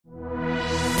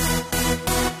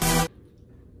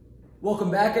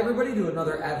Welcome back, everybody, to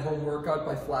another at-home workout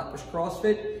by Flatbush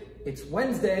CrossFit. It's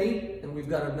Wednesday, and we've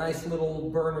got a nice little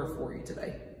burner for you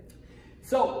today.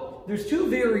 So, there's two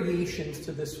variations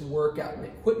to this workout, an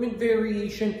equipment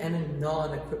variation and a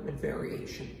non-equipment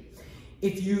variation.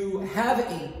 If you have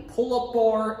a pull-up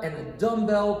bar and a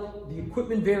dumbbell, the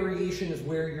equipment variation is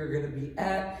where you're going to be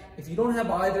at. If you don't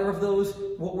have either of those,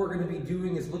 what we're going to be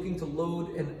doing is looking to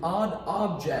load an odd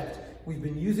object. We've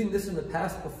been using this in the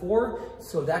past before,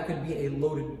 so that could be a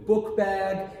loaded book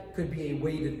bag, could be a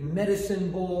weighted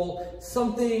medicine ball,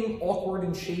 something awkward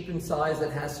in shape and size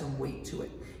that has some weight to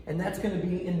it. And that's going to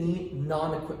be in the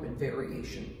non-equipment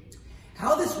variation.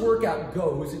 How this workout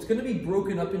goes, it's going to be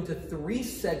broken up into 3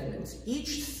 segments.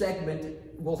 Each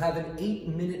segment will have an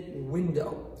 8-minute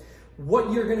window.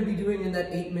 What you're going to be doing in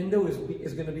that 8 window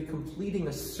is going to be completing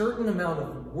a certain amount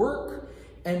of work.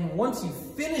 And once you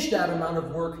finish that amount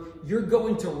of work, you're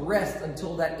going to rest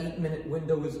until that 8-minute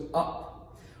window is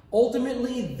up.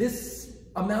 Ultimately, this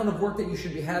amount of work that you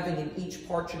should be having in each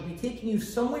part should be taking you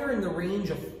somewhere in the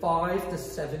range of 5 to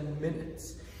 7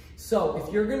 minutes. So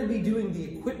if you're going to be doing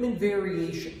the equipment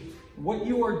variation, what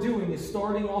you are doing is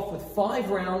starting off with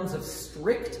 5 rounds of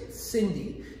strict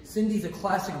Sindee. Sindee's a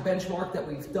classic benchmark that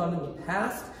we've done in the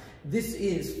past. This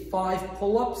is 5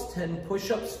 pull-ups, 10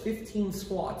 push-ups, 15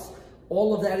 squats.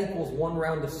 All of that equals 1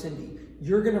 round of Sindee.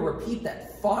 You're going to repeat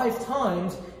that 5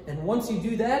 times, and once you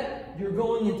do that, you're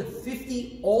going into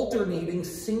 50 alternating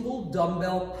single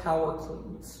dumbbell power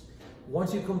cleans.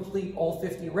 Once you complete all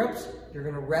 50 reps, you're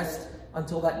going to rest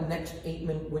until that next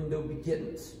 8-minute window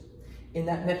begins. In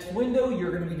that next window,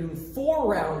 you're going to be doing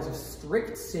 4 rounds of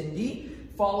strict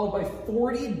Sindee, followed by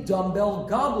 40 dumbbell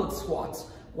goblet squats.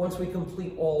 Once we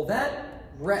complete all that,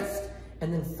 rest.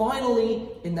 And then finally,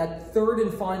 in that 3rd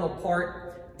and final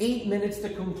part, 8 minutes to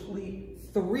complete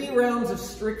 3 rounds of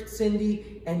strict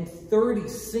Sindee and 30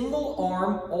 single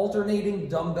arm alternating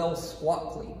dumbbell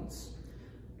squat cleans.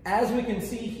 As we can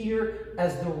see here,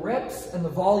 as the reps and the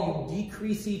volume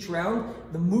decrease each round,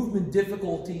 the movement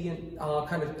difficulty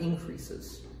kind of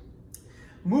increases.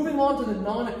 Moving on to the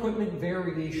non-equipment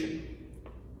variation.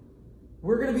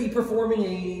 We're going to be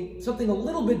performing something a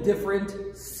little bit different,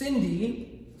 Sindee,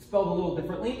 spelled a little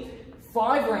differently.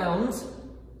 5 rounds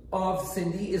of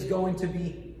Sindee is going to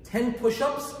be 10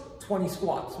 push-ups, 20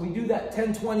 squats. We do that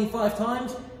 10, 25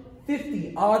 times,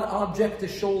 50 odd object to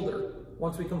shoulder.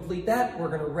 Once we complete that, we're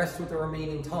going to rest with the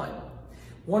remaining time.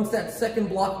 Once that second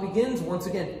block begins, once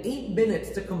again, 8 minutes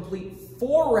to complete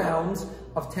 4 rounds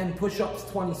of 10 push-ups,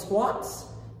 20 squats.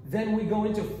 Then we go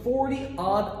into 40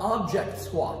 odd object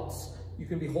squats. You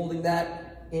can be holding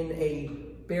that in a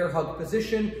bear hug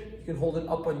position. You can hold it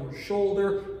up on your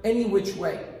shoulder, any which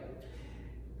way.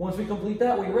 Once we complete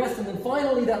that, we rest, and then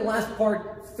finally, that last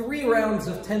part, 3 rounds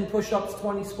of 10 push-ups,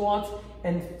 20 squats,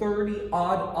 and 30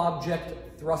 odd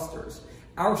object thrusters.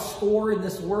 Our score in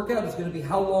this workout is going to be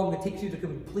how long it takes you to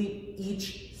complete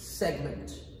each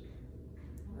segment.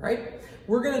 All right?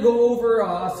 We're going to go over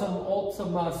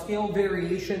some scale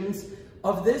variations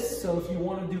of this. So if you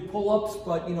want to do pull-ups,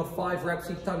 but 5 reps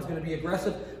each time is going to be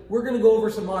aggressive, we're going to go over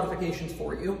some modifications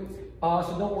for you.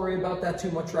 So don't worry about that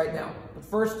too much right now. But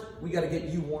first, we got to get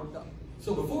you warmed up.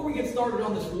 So before we get started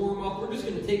on this warm-up, we're just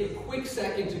going to take a quick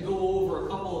second to go over a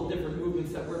couple of different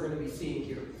movements that we're going to be seeing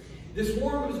here. This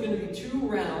warm-up is going to be 2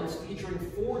 rounds featuring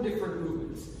 4 different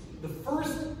movements. The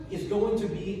first is going to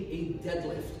be a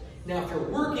deadlift. Now, if you're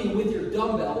working with your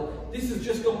dumbbell, this is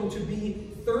just going to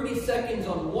be 30 seconds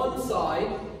on one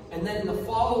side, and then in the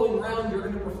following round, you're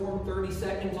going to perform 30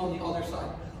 seconds on the other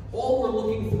side. All we're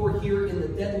looking for here in the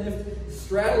deadlift,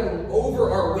 straddling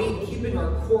over our weight, keeping our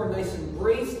core nice and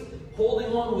braced, holding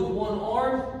on with one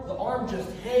arm. The arm just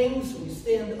hangs, we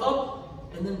stand up,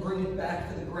 and then bring it back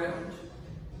to the ground.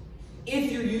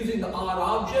 If you're using the odd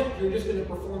object, you're just going to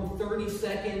perform 30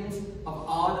 seconds of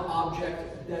odd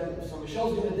object deadlift. So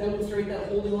Michelle's going to demonstrate that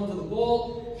holding onto the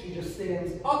ball. She just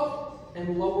stands up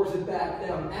and lowers it back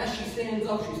down. As she stands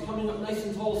up, she's coming up nice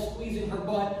and tall, squeezing her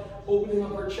butt, opening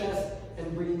up her chest,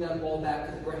 and bringing that ball back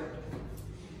to the ground.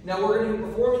 Now we're going to be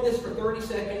performing this for 30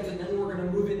 seconds, and then we're going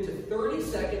to move into 30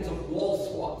 seconds of wall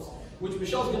squats, which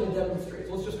Michelle's going to demonstrate.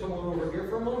 So let's just come over here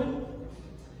for a moment.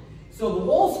 So the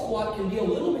wall squat can be a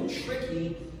little bit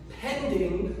tricky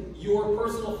pending your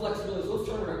personal flexibility. So let's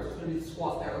turn around. It's going to be the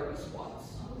squat therapy squats.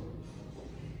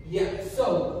 Yeah,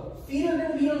 so feet are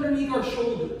going to be underneath our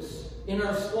shoulders in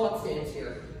our squat stance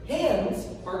here. Hands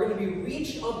are going to be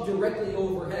reached up directly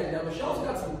overhead. Now Michelle's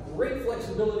got some great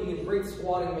flexibility and great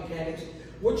squatting mechanics.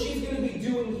 What she's going to be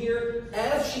doing here,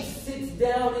 as she sits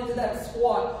down into that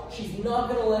squat, she's not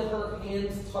going to let her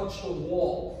hands touch the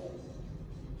wall.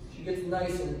 She gets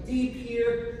nice and deep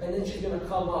here, and then she's going to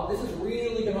come up. This is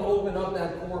really going to open up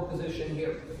that core position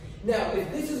here. Now,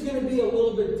 if this is going to be a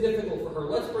little bit difficult for her,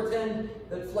 let's pretend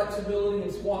that flexibility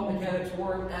and squat mechanics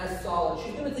weren't as solid.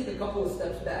 She's going to take a couple of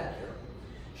steps back here.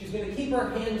 She's going to keep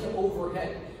her hands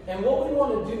overhead. And what we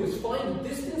want to do is find a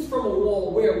distance from a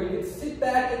wall where we can sit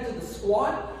back into the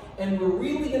squat, and we're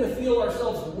really going to feel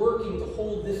ourselves working to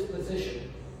hold this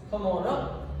position. Come on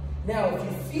up. Now, if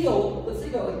you feel, let's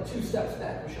take like 2 steps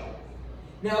back, Michelle.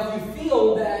 Now, if you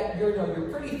feel that you're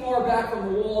pretty far back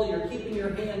from the wall, you're keeping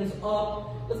your hands up,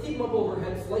 let's keep them up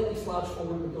overhead, slightly slouch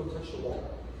forward, but don't touch the wall.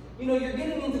 You're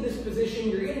getting into this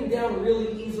position, you're getting down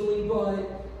really easily, but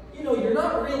you're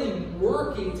not really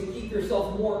working to keep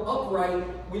yourself more upright.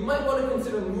 We might want to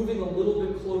consider moving a little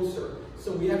bit closer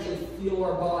so we actually feel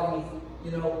our body,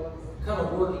 kind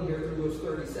of working here through those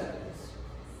 30 seconds.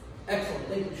 Excellent,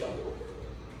 thank you, Michelle.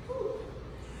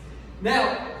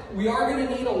 Now, we are going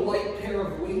to need a light pair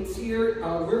of weights here.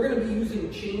 We're going to be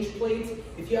using change plates.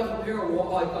 If you have a pair of, a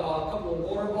couple of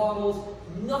water bottles,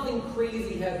 nothing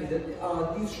crazy heavy,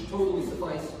 these should totally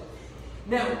suffice.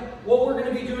 Now, what we're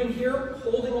going to be doing here,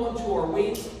 holding on to our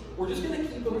weights, we're just going to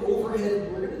keep them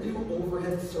overhead. We're going to do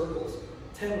overhead circles.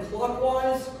 10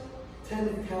 clockwise,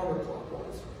 10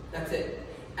 counterclockwise. That's it.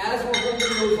 As we're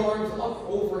holding those arms up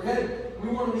overhead, we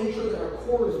want to make sure that our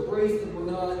core is braced and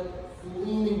we're not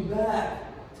leaning back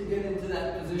to get into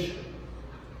that position.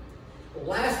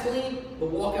 Lastly, the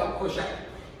walkout push-up.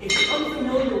 If you're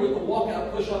unfamiliar with the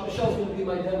walkout push-up, Michelle's going to be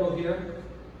my demo here.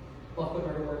 I'll put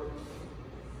her to work.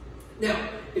 Now,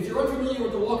 if you're unfamiliar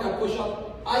with the walkout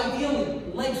push-up, ideally,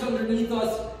 legs underneath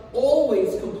us,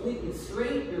 always completely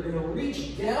straight. You're going to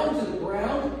reach down to the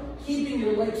ground, keeping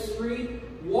your legs straight,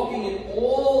 walking it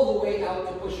all the way out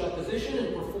to push-up position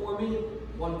and performing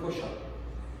 1 push-up.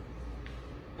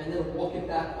 And then walk it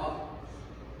back up.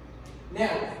 Now,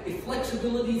 if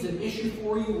flexibility is an issue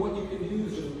for you, what you can do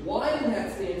is just widen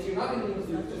that stance. You're not going to need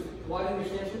to just widen your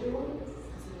stance with your arm.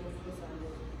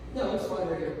 No, it's fine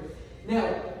right here.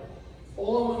 Now,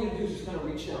 all I want you to do is just kind of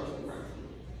reach down to the ground.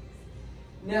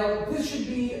 Now, this should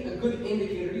be a good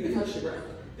indicator. You can touch the ground.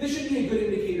 This should be a good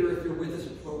indicator if your width is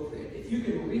appropriate. If you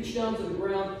can reach down to the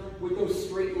ground with those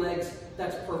straight legs,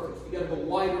 that's perfect. You got to go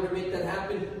wider to make that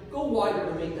happen. Go wider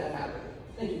to make that happen.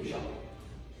 Thank you, Michelle.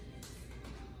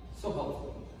 So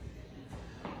helpful.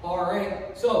 All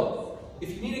right, so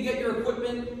if you need to get your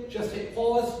equipment, just hit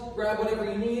pause, grab whatever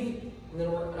you need, and then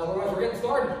otherwise we're getting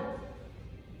started.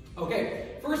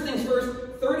 Okay, first things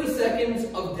first, 30 seconds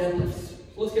of deadlifts.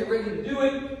 So let's get ready to do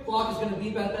it. Clock is going to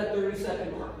beep at that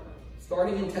 30-second mark,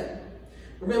 starting in 10.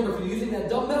 Remember, if you're using that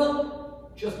dumbbell,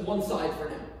 just one side for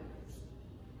now.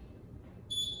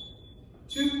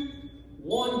 2,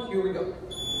 1, here we go.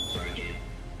 Work it,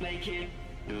 make it,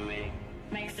 do it,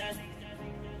 makes sense.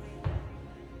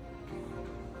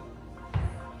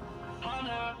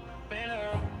 Harder,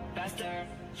 better, faster,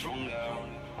 stronger.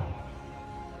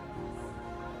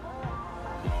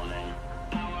 More than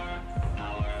power,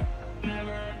 power,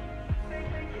 never.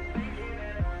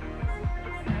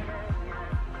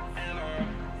 Ever,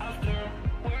 after,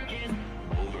 work is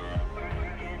over.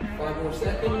 5 more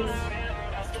seconds.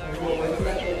 Go right to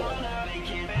that wall.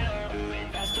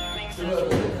 Go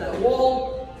to that wall.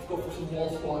 Let's go for some wall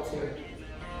squats here.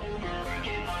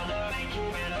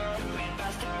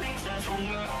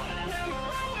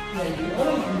 Yeah, you want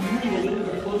to move a little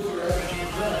bit closer as you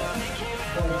progress,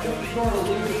 but just start a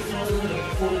little bit smaller than a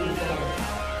quarter of the hour.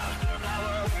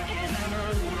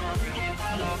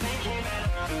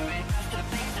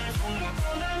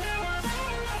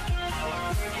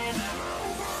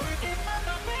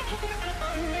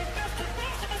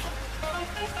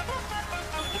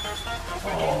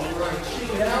 Alright,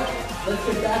 shake it out. Let's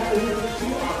get back over to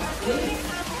our plates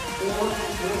or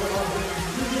whatever object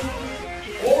we're using.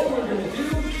 All we're going to do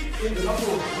is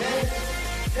upper overhead,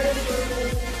 10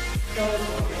 circles, 7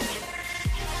 circles.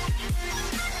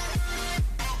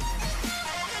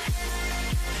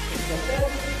 Like that,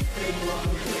 take them up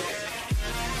and plate.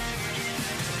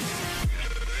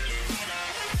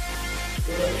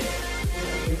 Good.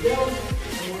 Down,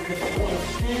 and we're going to go on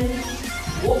 10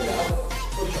 walkout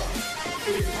push-ups.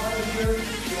 Take your time here,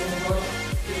 you want to rush,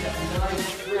 take that nice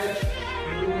stretch,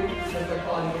 and really set that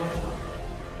body on top.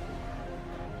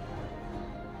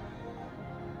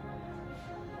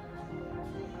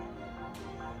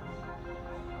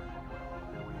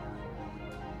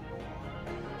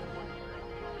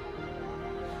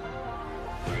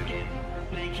 Work it,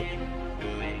 make it, do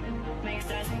it, makes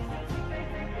sense.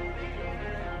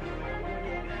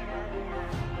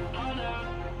 Harder,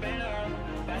 better,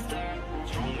 faster,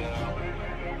 stronger.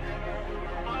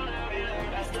 Harder, better,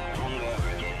 faster, stronger.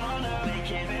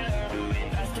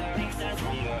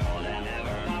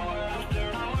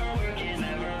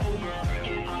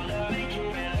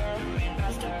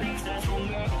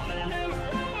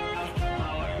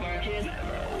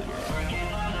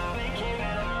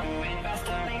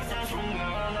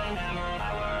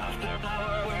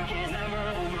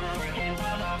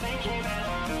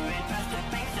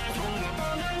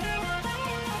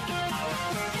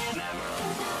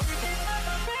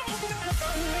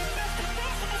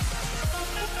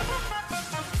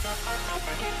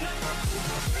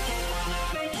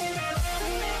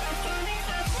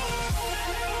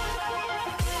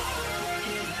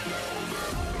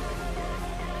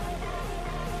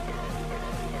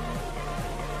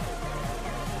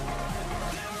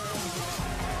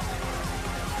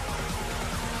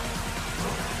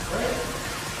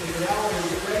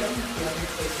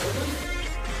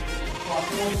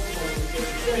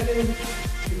 30 seconds.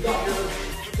 You've got your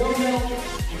dumbbell.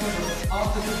 Remember,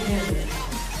 opposite hand.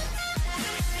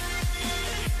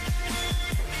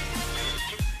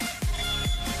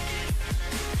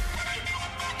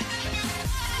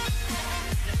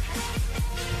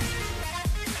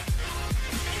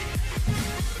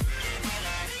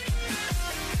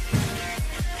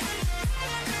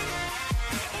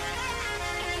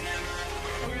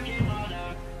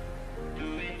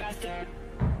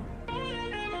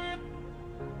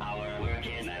 Our work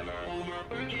is never over.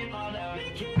 Working harder,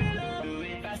 make it better. Do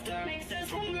it faster, makes us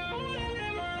stronger.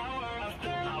 Hour after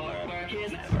hour, work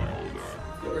is never over.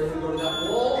 Get ready to go to that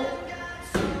wall.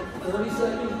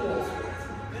 30-second wall squats.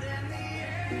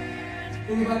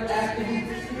 Think about actively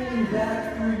pulling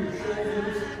back through your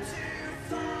shoulders.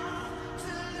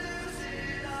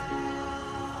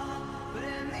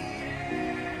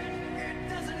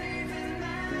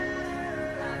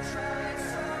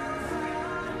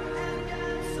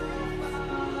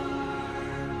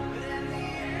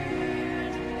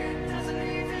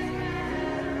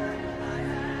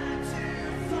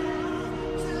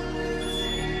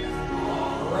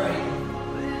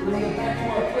 We're going to get back to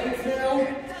our plates now.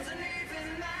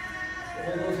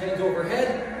 Hold those hands overhead.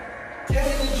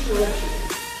 10-inch direction.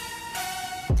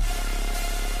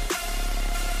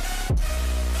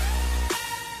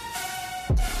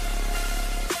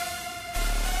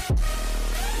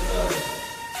 Good. Put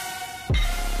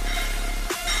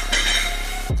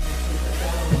that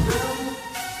down on the ground.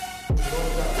 We'll roll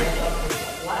that leg up to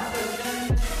the last again.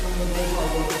 And we'll go our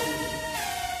rotation.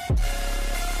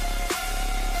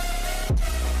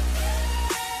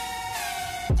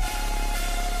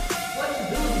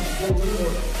 A little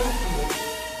more comfortable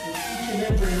with each and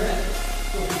every rep.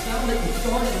 So if you sound like you're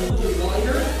starting a little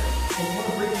wider and want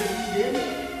to bring your feet in,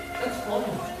 that's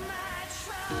fine.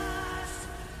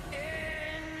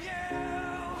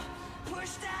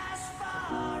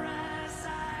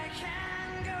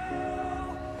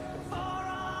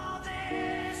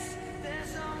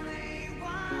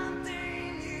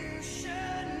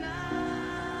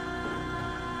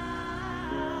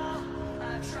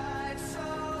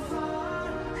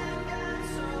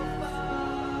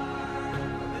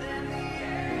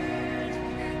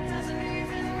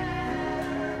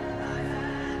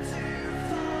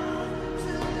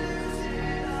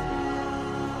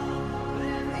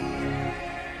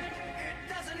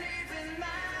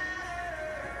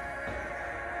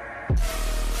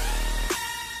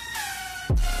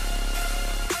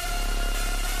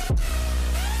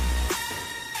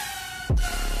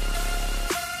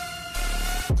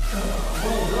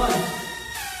 Well done.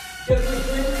 Get a quick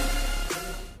drink.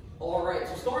 All right,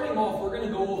 so starting off, we're going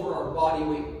to go over our body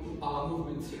weight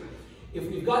movements here. If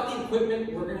we've got the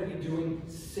equipment, we're going to be doing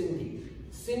Sindee.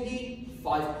 Sindee,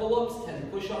 5 pull-ups,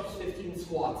 10 push-ups, 15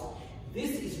 squats.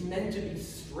 This is meant to be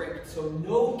strict, so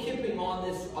no kipping on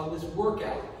this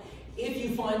workout. If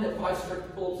you find that 5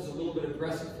 strict pull-ups is a little bit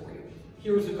aggressive for you,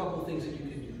 here's a couple of things that you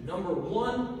can do. Number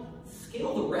 1,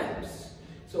 scale the reps.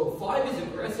 So 5 is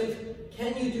aggressive.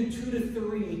 Can you do 2 to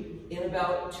 3 in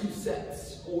about 2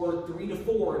 sets, or 3 to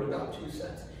 4 in about 2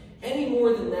 sets? Any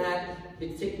more than that,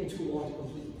 it's taking too long to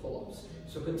complete the pull-ups.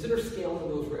 So consider scaling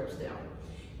those reps down.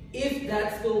 If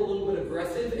that's still a little bit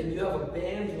aggressive and you have a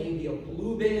band, maybe a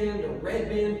blue band, a red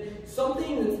band,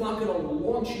 something that's not going to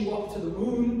launch you up to the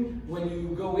moon when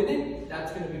you go in it,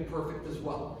 that's going to be perfect as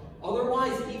well.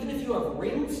 Otherwise, even if you have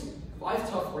rings, 5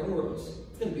 tough ring rows,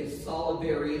 it's going to be a solid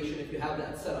variation if you have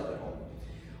that set up at home.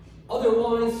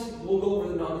 Otherwise, we'll go over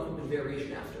the non-equipment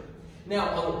variation after. Now,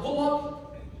 on the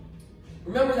pull-up,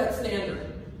 remember that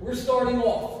standard. We're starting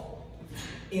off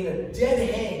in a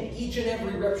dead hang. Each and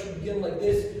every rep should begin like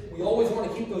this. We always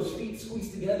want to keep those feet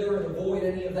squeezed together and avoid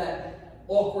any of that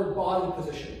awkward body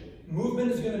position.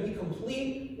 Movement is going to be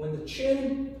complete when the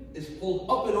chin is pulled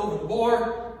up and over the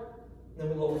bar, and then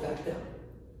we lower back down.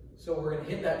 So we're going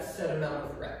to hit that set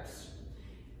amount of reps.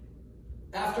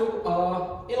 After, in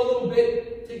a little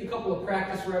bit, take a couple of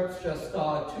practice reps, just 2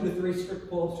 to 3 strict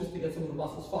pull-ups just to get some of the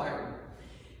muscles firing.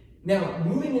 Now,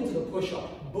 moving into the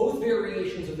push-up, both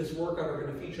variations of this workout are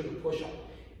going to feature the push-up.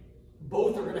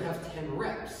 Both are going to have 10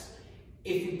 reps.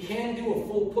 If you can do a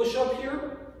full push-up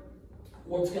here,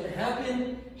 what's going to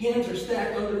happen, hands are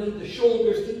stacked underneath the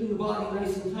shoulders, keeping the body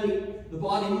nice and tight. The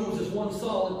body moves as one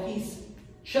solid piece,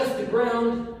 chest to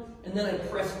ground, and then I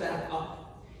press back up.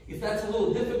 If that's a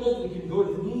little difficult, we can go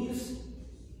to the knees,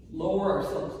 lower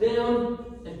ourselves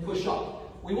down, and push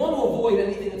up. We want to avoid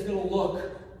anything that's going to look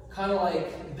kind of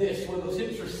like this, where those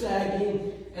hips are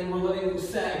sagging and we're letting them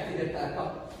sag to get back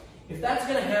up. If that's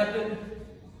going to happen,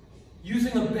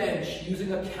 Using a bench,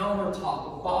 using a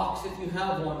countertop, a box if you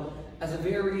have one, as a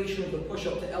variation of the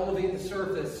push-up to elevate the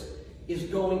surface is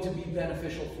going to be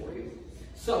beneficial for you.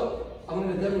 So, I'm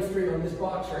going to demonstrate on this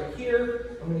box right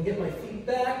here. I'm going to get my feet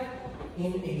back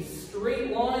in a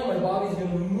straight line. My body's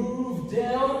going to move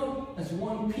down as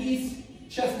one piece,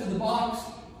 chest to the box,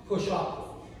 push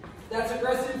up. If that's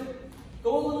aggressive,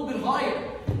 go a little bit higher.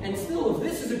 And still, if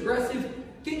this is aggressive,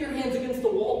 get your hands against the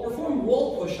wall, perform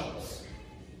wall push-ups.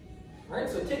 All right,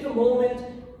 so take a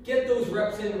moment, get those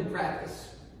reps in and practice.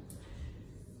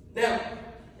 Now,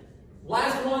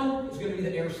 last one is going to be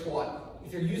the air squat.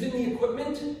 If you're using the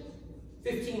equipment,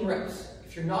 15 reps.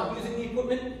 If you're not using the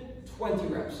equipment, 20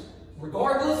 reps.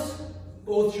 Regardless,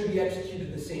 both should be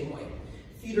executed the same way.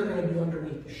 Feet are going to be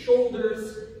underneath the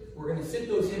shoulders. We're going to sit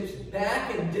those hips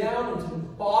back and down into the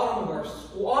bottom of our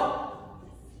squat,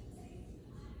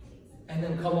 and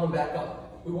then come on back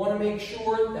up. We want to make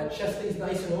sure that chest stays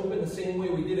nice and open the same way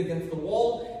we did against the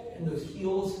wall, and those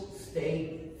heels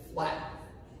stay flat.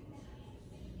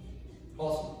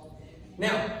 Awesome.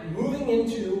 Now, moving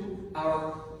into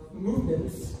our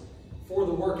movements for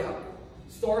the workout,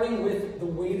 starting with the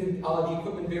weighted, the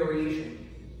equipment variation,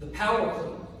 the power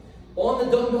clean. On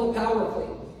the dumbbell power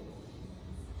clean,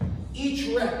 each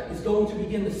rep is going to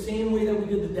begin the same way that we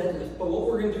did the deadlift, but what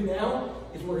we're going to do now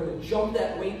is we're going to jump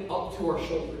that weight up to our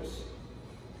shoulders.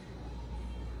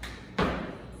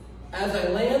 As I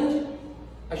land,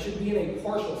 I should be in a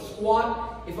partial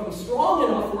squat. If I'm strong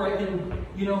enough where I can,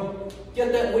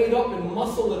 get that weight up and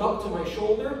muscle it up to my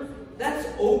shoulder, that's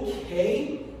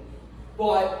okay,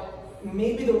 but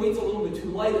maybe the weight's a little bit too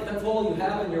light. If that's all you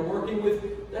have and you're working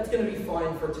with, that's going to be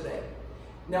fine for today.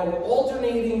 Now we're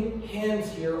alternating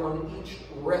hands here on each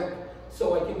rep.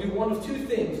 So I can do one of two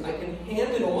things. I can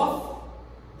hand it off,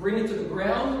 bring it to the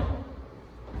ground,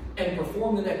 and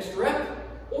perform the next rep,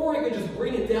 or I can just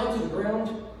bring it down to the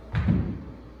ground,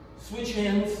 switch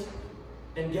hands,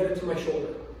 and get it to my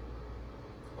shoulder.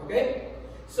 Okay?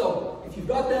 So if you've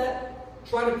got that,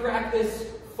 try to practice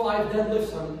 5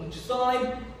 deadlifts on each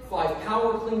side, 5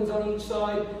 power cleans on each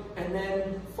side, and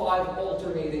then 5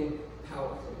 alternating power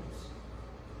cleans.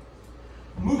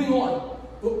 Moving on,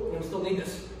 I still need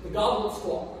this, the goblet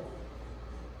squat.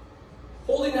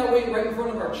 Holding that weight right in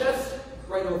front of our chest,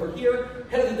 right over here.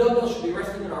 Head of the dumbbell should be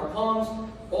resting in our palms.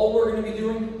 All we're going to be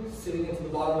doing is sitting into the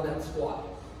bottom of that squat.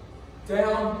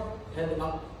 Down and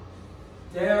up.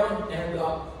 Down and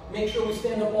up. Make sure we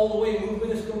stand up all the way.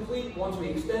 Movement is complete once we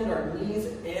extend our knees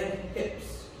and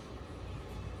hips.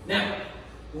 Now,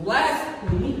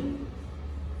 lastly,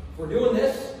 we're doing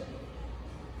this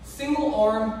single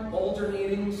arm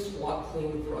alternating squat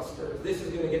clean thruster. This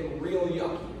is going to get real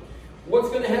yucky. What's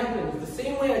going to happen is the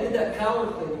same way I did that power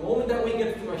clean, the moment that weight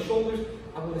gets to my shoulders,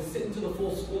 I'm going to sit into the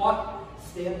full squat,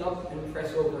 stand up, and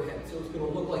press overhead. So it's going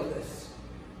to look like this.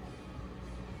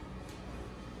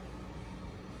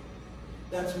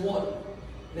 That's one.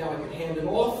 Now I can hand it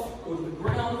off, go to the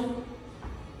ground,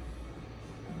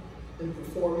 and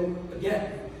perform it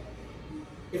again.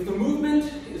 If the movement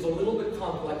is a little bit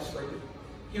complex for you,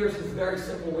 here's this very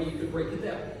simple way you could break it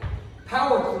down.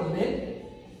 Power clean in,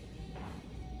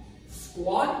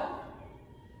 squat,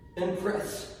 and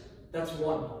press. That's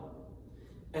one.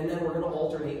 And then we're going to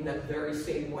alternate in that very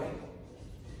same way.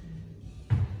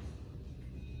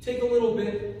 Take a little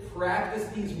bit, practice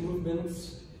these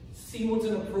movements, see what's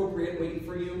an appropriate weight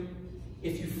for you.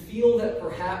 If you feel that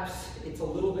perhaps it's a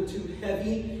little bit too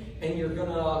heavy and you're going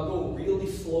to go really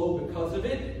slow because of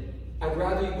it, I'd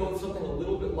rather you go with something a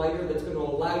little bit lighter that's going to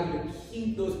allow you to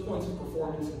keep those points of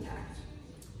performance intact.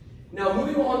 Now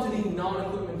moving on to the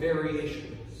non-equipment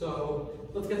variation. So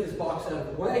let's get this box out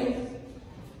of the way.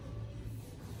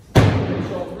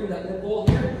 So I'll bring that net ball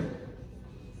here.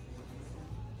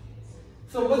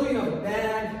 So whether you have a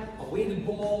bag, a weighted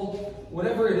ball,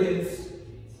 whatever it is,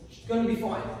 it's going to be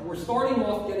fine. We're starting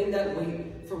off getting that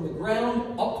weight from the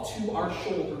ground up to our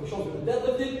shoulder. Michelle's going to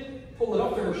deadlift it, pull it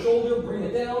up to her shoulder, bring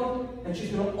it down, and she's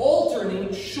going to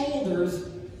alternate shoulders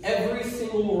every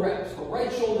single rep. So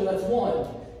right shoulder, that's 1,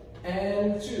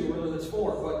 and 2, really that's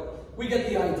 4, but we get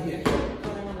the idea.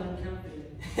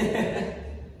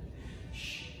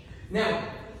 Now,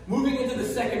 moving into the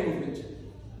second movement,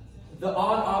 the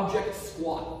odd object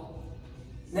squat.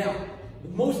 Now, the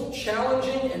most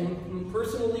challenging and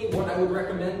personally what I would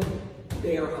recommend,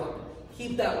 bear hug.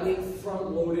 Keep that weight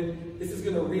front loaded. This is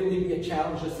going to really be a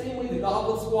challenge. The same way the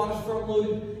goblet squat is front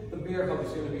loaded, the bear hug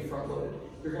is going to be front loaded.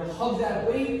 You're going to hug that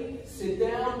weight, sit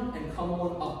down, and come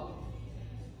on up.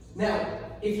 Now,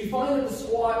 if you find that the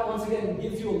squat, once again,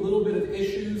 gives you a little bit of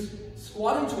issues,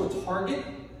 squat into a target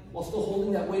while still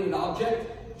holding that weighted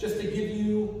object, just to give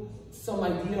you some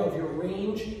idea of your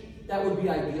range, that would be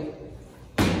ideal.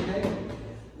 Okay?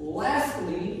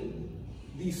 Lastly,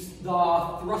 the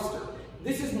thruster.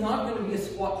 This is not going to be a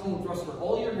squat clean thruster.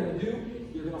 All you're going to do,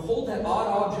 you're going to hold that odd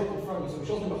object in front of you. So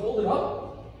Michelle's going to hold it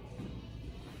up.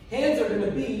 Hands are going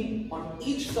to be on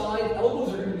each side.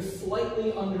 Elbows are going to be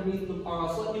slightly underneath,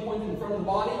 slightly pointed in front of the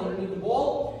body, underneath the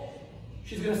ball.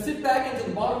 She's going to sit back into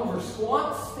the bottom of her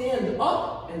squat, stand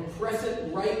up, and press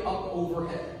it right up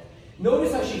overhead.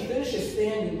 Notice how she finishes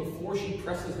standing before she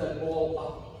presses that ball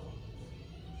up.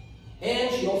 And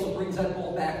she also brings that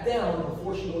ball back down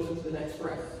before she goes into the next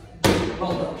press.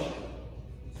 Well done.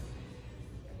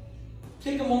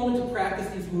 Take a moment to practice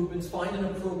these movements. Find an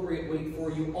appropriate weight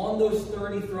for you. On those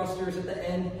 30 thrusters at the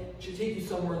end, it should take you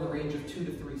somewhere in the range of 2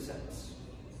 to 3 sets.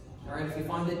 All right, if you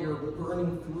find that you're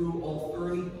burning through all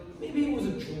 30, maybe it was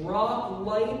a drop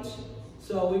light,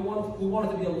 so we want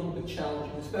it to be a little bit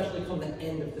challenging, especially come the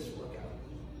end of this workout.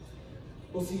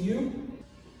 We'll see you.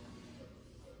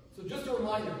 So just a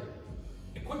reminder,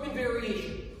 equipment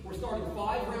variation. We're starting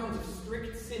 5 rounds of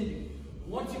strict Sindee.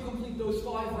 Once you complete those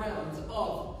 5 rounds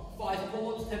of 5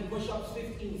 pull-ups, 10 push-ups,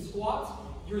 15 squats,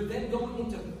 you're then going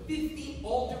into 50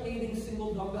 alternating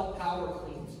single dumbbell power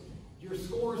cleans. Your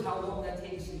score is how long that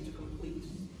takes you to complete.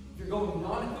 If you're going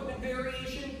non-equipment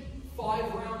variation,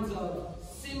 5 rounds of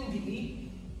Sindee,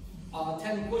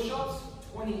 10 push-ups,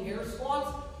 20 air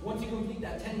squats. Once you complete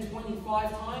that 10,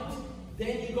 25 times,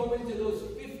 then you go into those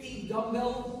 50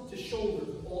 dumbbell to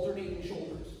shoulders, alternating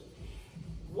shoulders.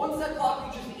 Once that clock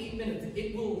reaches the 8 minutes,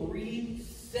 it will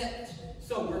reset.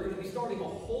 So we're going to be starting a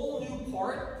whole new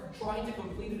part, trying to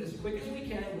complete it as quick as we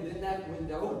can within that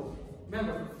window.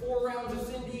 Remember, 4 rounds of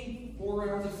Sindee, 4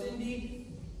 rounds of Sindee,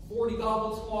 40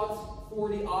 goblet squats,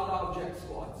 40 odd object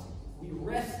squats. We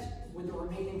rest with the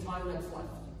remaining time that's left.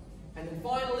 And then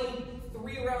finally,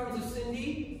 3 rounds of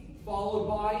Sindee, followed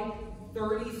by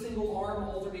 30 single arm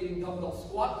alternating dumbbell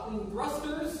squat clean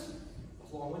thrusters,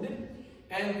 that's long-winded,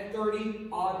 and 30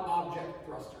 odd object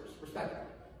thrusters, respectively.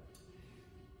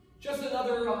 Just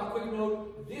another quick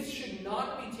note, this should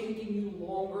not be taking you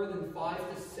longer than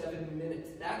 5 to 7 minutes.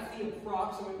 That's the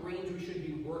approximate range we should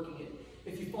be working in.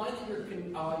 If you find that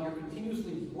you're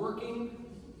continuously working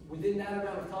within that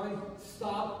amount of time,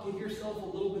 stop, give yourself a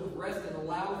little bit of rest, and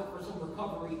allow for some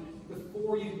recovery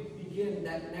before you begin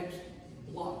that next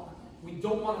block. We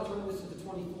don't want to turn this into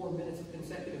 24 minutes of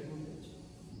consecutive movement.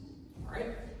 All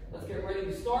right, let's get ready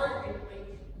to start.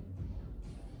 Wait.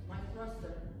 My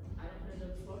thruster. I don't know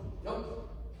the before. Nope.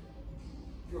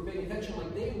 If you were paying attention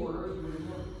like they were, you would have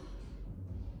learned.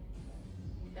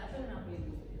 That better not be in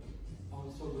this video. Oh,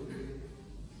 it's so good.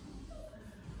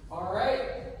 All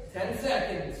right, 10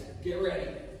 seconds. Get ready.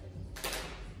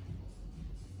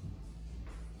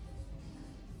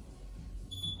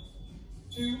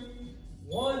 2,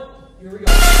 1, here we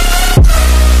go.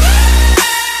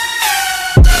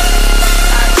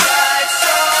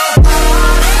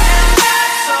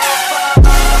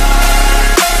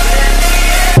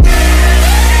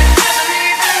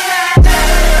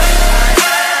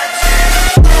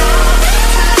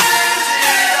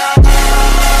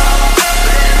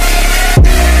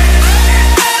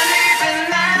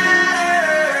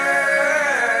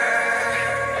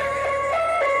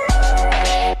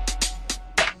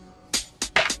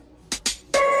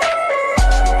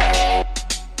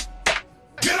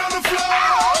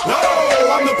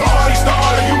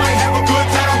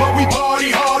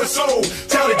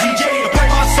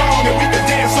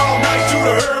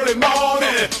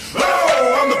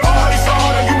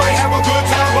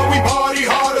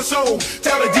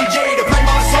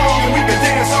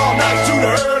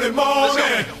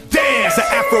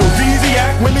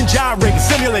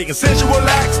 Sensual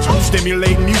acts to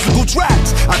stimulating musical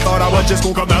tracks. I thought I was just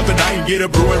gonna come out tonight and get a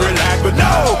brew and relax, but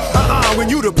no, when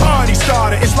you the party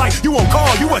starter, it's like you on call,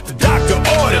 you what the doctor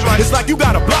orders. It's like you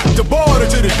gotta block the border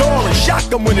to the door and shock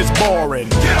them when it's boring.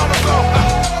 Get on the floor.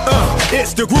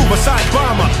 It's the groove, a side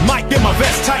bomber. Mic in my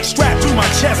vest, tight strapped to my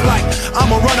chest, like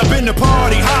I'ma run up in the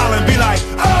party, holler and be like,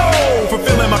 oh,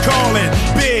 fulfilling my calling.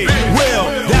 Big Will,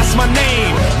 that's my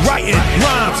name. Writing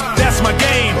rhymes, that's my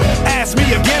game. Ask me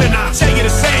again and I'll tell you the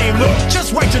same. Look,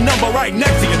 just write your number right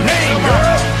next to your name,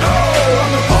 girl. Oh,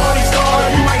 I'm the party starter.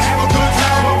 You might have a good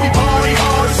time, but we party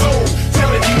hard. So tell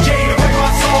the DJ to play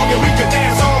my song and we can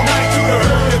dance all night to the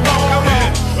early morning.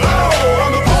 Oh,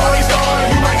 I'm the party starter.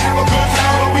 You might have a good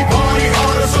time, but we party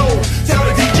harder. So tell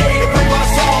the DJ to play my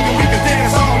song and we can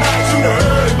dance all night to the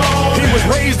early morning. He was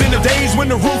raised in the days when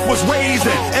the roof was raised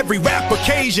and every rap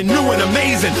occasion new and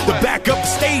amazing. The back up the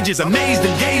stage ages, amazed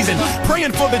and gazing,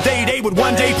 praying for the day they would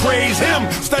one day praise him.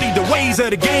 Studied the ways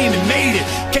of the game and made it.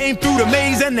 Came through the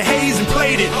maze and the haze and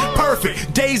played it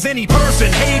perfect. Days any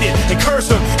person hated and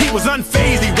cursed him. He was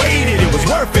unfazed, he waited, it was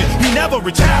worth it. He never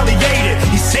retaliated,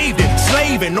 he saved it,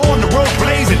 slaving on the road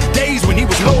blazing. Days when he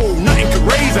was low, nothing could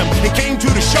raise him. It came to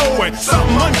the show and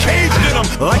something uncaged in him.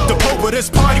 Like the Pope of this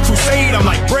party crusade, I'm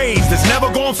like braids that's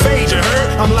never gonna fade, you heard?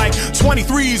 I'm like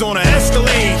 23s on an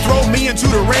Escalade. Throw me into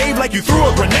the rave like you threw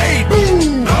a grenade.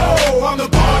 Boom! No, I'm the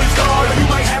party starter. You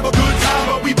might have a good time,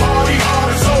 but we party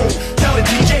harder. So tell the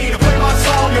DJ to play my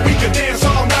song and we can dance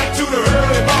all night to the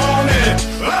early morning.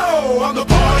 Oh, I'm the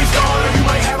party starter. You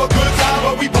might have a good time,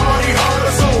 but we party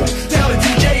harder. So tell the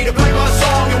DJ to play my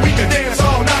song and we can dance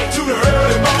all night to the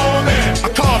early morning. I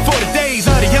called for the days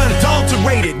of the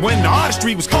unadulterated, when the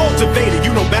artistry was cultivated.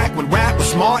 You know, back when rap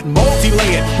was smart and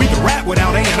multi-layered. We could rap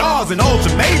without A&Rs and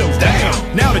ultimatums.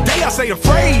 Damn. Now today I say a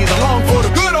phrase, I long for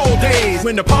the good old days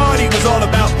when the party was all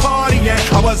about partying.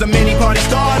 I was a mini party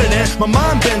starter then. My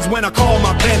mind bends when I call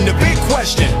my pen. The big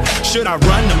question: should I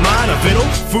run the mind a fiddle?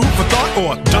 Food for thought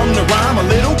or dumb the rhyme a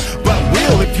little? But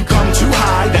will, if you come too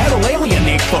high, that'll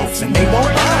alienate folks and they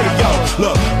won't buy it, yo.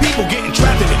 Look, people getting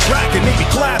trapped in the track and they be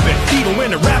clapping, even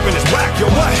when the rapping is whack. Yo,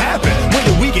 what happened? When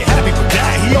did we get happy for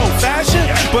that? He old fashioned,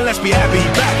 but let's be happy he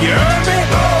back. You heard me?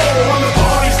 Oh, I'm the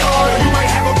party starter. You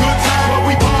might have a good time, but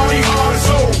we party harder.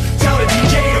 So tell the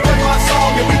DJ to play my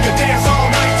song and we can dance all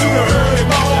night to the early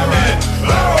morning.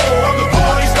 Oh, I'm the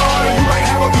party starter. You might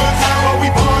have a good time, but we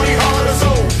party harder.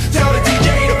 So tell the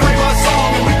DJ to play my song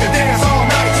and we can dance all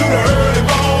night to the early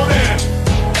morning.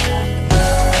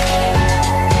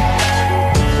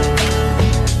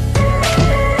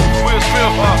 Will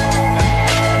Smith,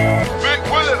 Big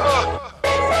Willie,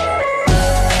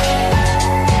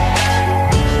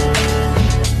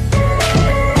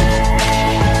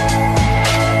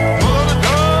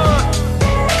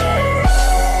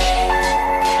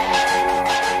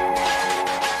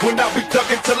 When I be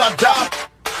thuggin' till I die.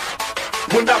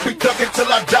 When I be thuggin'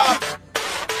 till I die.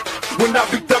 When I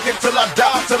be thuggin' till I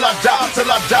die, till I die, till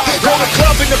I die. Roll the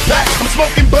club in the back, I'm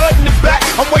smoking bud in the back.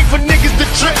 I'm waiting for niggas to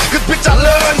trip, cause bitch I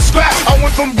love and scrap. I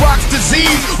went from rocks to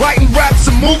Z's, writing raps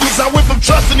and movies. I went from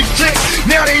trusting these chicks,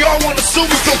 now they all wanna sue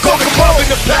me. So call the club in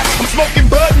the back, I'm smoking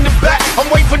bud in the back. I'm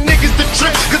waiting for niggas to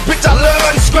trip, cause bitch I love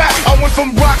and scrap. I went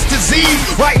from rocks to Z's,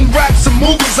 writing raps and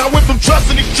movies. I went from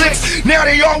trusting these chicks, now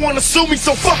they all wanna sue me.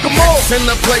 So fuck them all. In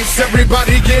the place,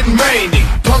 everybody getting rainy.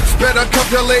 Punks better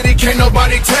cuff your lady, can't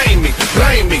nobody tame me.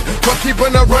 Blame me for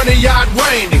keeping a running yard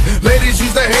raining. Ladies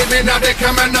used to hate me, now they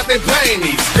coming out, they paying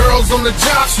these. Girls on the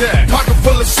job check, pocket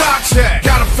full of sock check.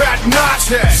 Got a fat notch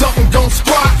check, something don't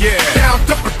squat. Yeah, down,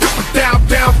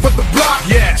 down for the block.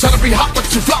 Yeah, try to be hot but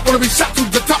you flop, wanna be shot to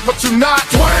the top but you not.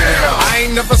 Damn, I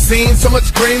ain't never seen so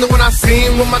much green than when I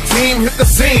seen when my team hit the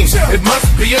scene. It must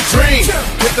be a dream.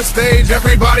 Hit the stage,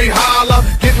 everybody holler,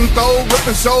 getting thrown,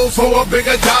 ripping shows for a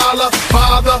bigger dollar.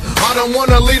 Father, I don't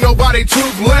wanna leave nobody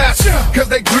toothless, cause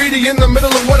they greedy in the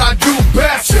middle of what I do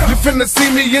best. You finna see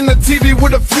me in the TV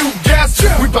with a few guests.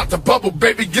 We bout to bubble,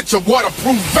 baby, get your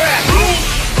waterproof vest.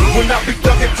 When I be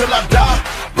thuggin' till I die.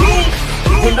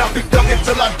 When I be thuggin'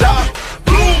 till I die.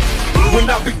 When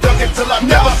I be thuggin' till I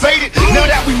never faded. Now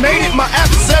that we made it, my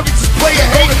adversaries just play a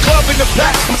hate. Club in the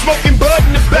back, I'm smoking bud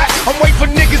in the back. I'm waiting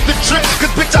for niggas to trip, cause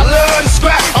bitch I love to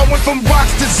scrap. I went from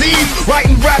rocks to Z's,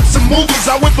 writing raps and movies.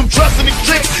 I went from trusting these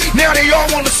chicks, now they all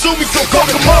wanna sue me. So fuck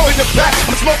them all in the back,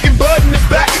 I'm smoking bud in the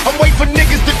back. I'm waiting for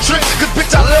niggas to trip, cause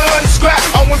bitch I love to scrap.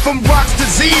 I went from rocks to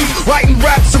Z's, writing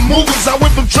raps and movies. I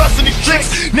went from trusting these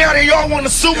chicks, now they all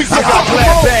wanna sue me. So I got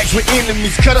black bags with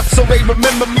enemies, cut up so they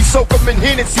remember me. Soak them in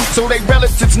Hennessy so they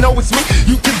relatives know it's me.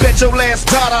 You can bet your last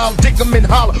dollar I'll dig them and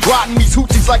holler, riding these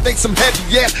hoochies like they some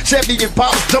heavy ass Chevy and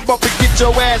Impala. Jump up and get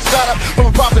your ass shot up from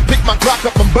a profit. Pick my Glock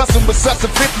up, I'm bustin' with such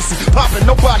efficiency. Poppin',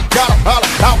 nobody got 'em, holler.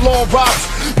 Outlaw riders,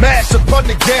 mash up on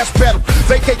the gas pedal.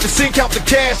 Vacate the scene, count the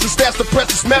cash and stash the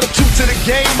precious metal. True to the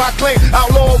game, I claim.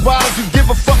 Outlaw riders, you give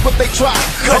a fuck what they try.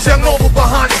 Cause young over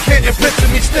behind it, can you picture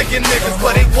me sticking niggas,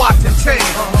 but they watching change.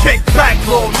 Kick back,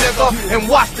 little nigga, and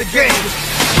watch the game.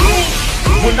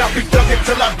 When I be thuggin'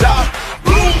 till I die.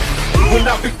 When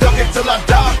I be thuggin' till I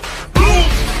die.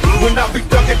 When I be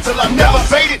thuggin' till I never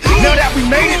faded. Now that we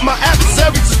made it, my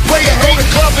adversaries just play a hate.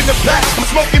 Club in the back, I'm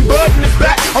smoking bud in the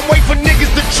back. I'm waiting for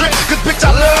niggas to trip, cause bitch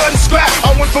I love to scrap.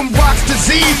 I went from rocks to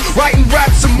Z's, writing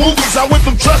raps and movies. I went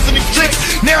from trusting these chicks,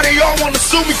 now they all wanna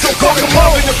sue me. So fuck them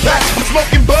all in the back, I'm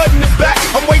smoking bud in the back.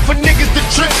 I'm waiting for niggas to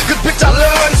trip, cause bitch I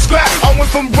love to scrap. I went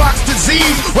from rocks to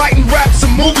Z's, writing raps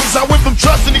and movies. I went from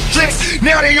trusting these chicks,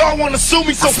 now they they all wanna sue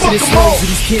me, so I fuck spit them all. so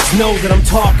these kids know that I'm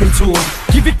talking to them.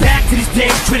 Give it back to these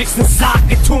damn critics and sock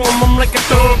it to them. I'm like a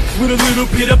thug with a little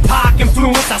bit of pop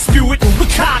influence. I spew it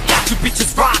with cock, got you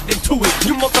bitches rockin' to it.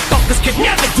 You motherfuckers can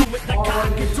never do it like I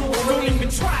can do it. Don't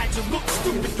even try to look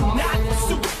stupid, do not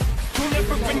pursue it. Don't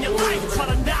ever in your life try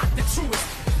to knock the truest.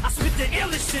 I spit the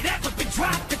illest shit ever been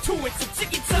dropped into it. So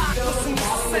ticky tock, listen to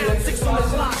the sound, 6 on the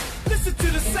block. Listen to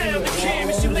the sound of Cam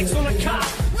as she licks on the cop.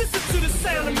 Listen to the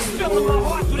sound of me spilling my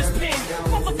heart through this pen.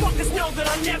 Motherfuckers know that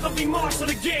I'll never be marshaled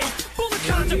again. Full of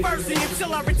controversy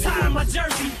until I retire my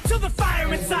jersey. Till the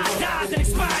fire inside dies and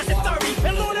expires at 30.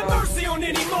 And Lord have mercy on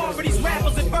any more of these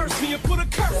rappers that verse me and put a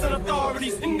curse on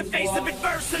authorities in the face of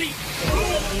adversity.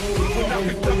 When I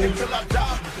be thuggin' till I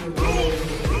die.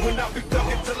 When I be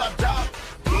thuggin' till I die.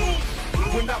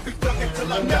 When I be thuggin'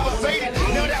 till I never fade it.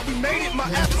 Now that we made it, my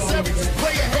adversaries is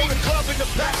playing hate. Club in the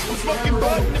back, I'm smoking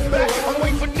bud in the back. I'm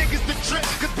waiting for niggas to trip,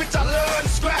 cause bitch I love to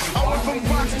scrap. I went from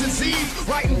rocks to Z's,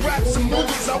 writing raps and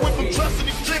movies. I went from trusting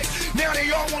these tricks, now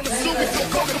they all wanna sue me. So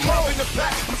cook them up in the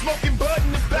back, I'm smoking bud in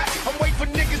the back. I'm waiting for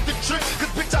niggas to trip, cause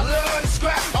bitch I love to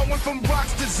scrap. I went from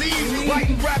rocks to Z's,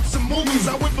 writing raps and movies.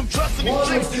 I went from trusting these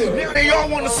tricks, now they all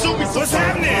wanna sue me. So What's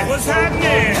happening? What's happening?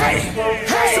 Hey,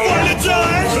 hey, someone to join.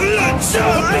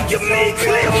 Make me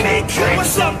clear.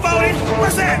 What's up, Bodie?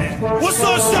 What's happening? What's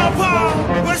up, Sean Paul?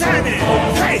 What's happening?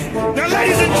 Hey, now,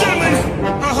 ladies and gentlemen,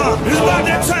 it's about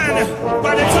that time.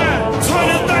 Turn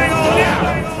this thing on out.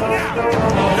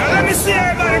 Now, let me see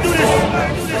everybody do this.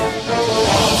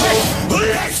 Hey,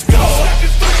 let's go.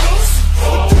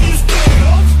 Do you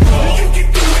still? You can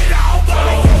do it all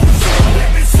by yourself. Let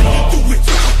me see you do it.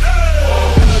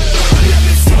 Let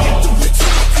me see you do it.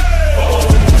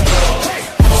 Hey,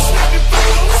 snap your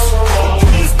fingers. Do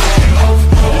you still?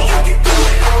 You can do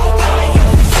it all by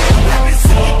yourself. Let me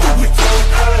see you do it.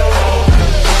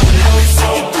 Let me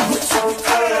see you do it. Snap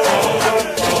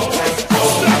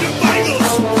your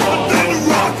fingers. Then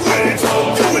rock with it.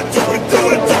 Do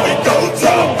it. Go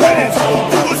jump with it.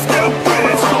 Do a step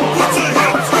with it. Put your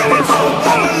hips with it.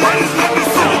 All the ladies, let me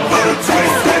see you put a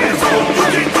twist with it. You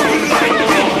can do it like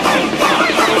me. I'm by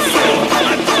myself.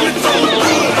 I do it so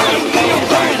good. I don't need a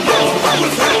right.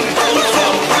 What's happening? What's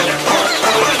up?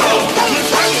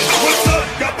 What's up?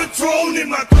 Got Patron in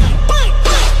my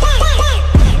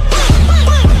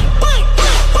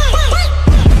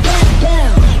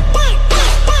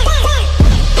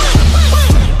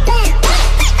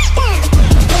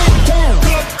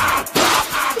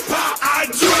I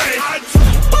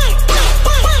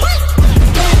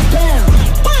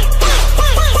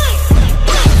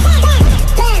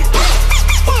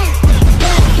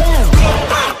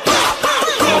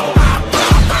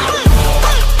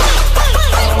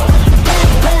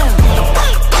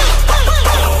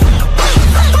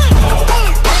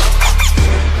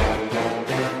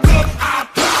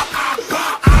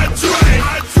drink.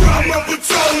 I'm a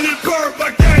Patron and burp,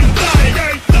 I can't think.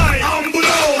 I'm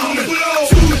blown.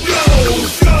 Too blown.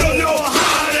 Don't know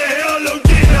how the hell I'm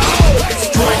getting home.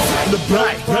 Straight from the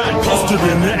back, posted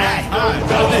in the act.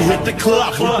 About to hit the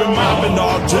club, we've been mobbing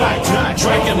all day.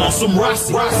 Drinking on some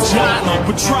Rossi, John on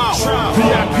Patron.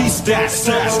 VIP stats,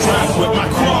 strapped with my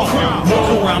chrome. Look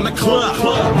around the club,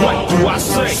 what do I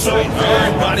say?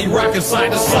 Everybody rocking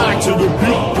side to side to the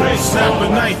beat.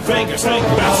 Snapping 9 fingers,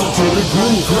 bouncing to the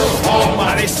groove. All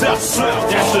by themselves,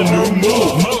 that's the new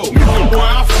move. Where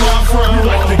I'm from, you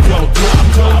like to go drop.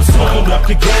 I'm smoking up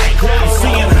the gang, I'm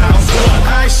seeing how it's done.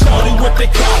 I ain't shorty what they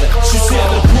call it, she said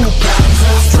the pool palace.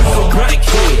 Straight from break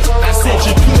head, I said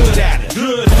you're good at it.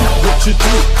 Good at what you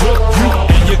do, you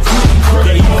and your crew.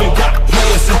 They even got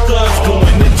players and thugs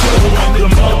going into it. The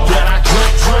more that I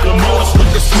drink, the more it's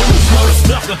looking smooth. It's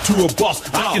nothing to a boss,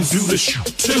 I can do the shit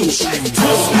too.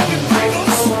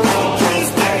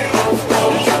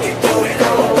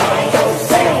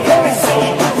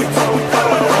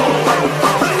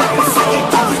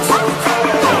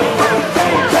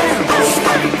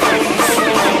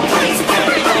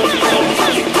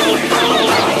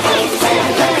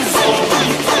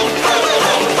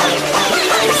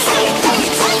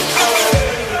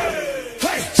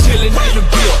 Chillin' in the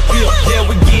bill, yeah,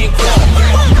 we getting crunk.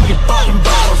 You can poppin'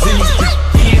 bottles in these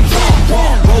getting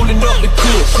drunk. Rolling up the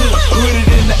good, put it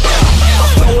in the air.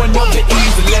 Throwing up the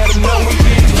ease to let them know we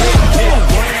been here.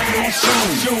 Brand new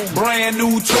shoes, brand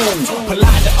new tunes. Pull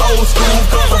out the old school,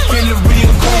 cause I'm feeling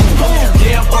real cool.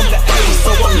 Yeah, I'm from the A,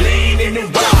 so I'm leaning and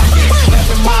rockin'.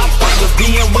 Snapping my fingers,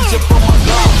 being wishing for my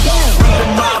block.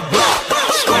 Ripping my block,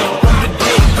 straight from the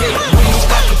dick. When you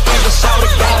snap your fingers, shout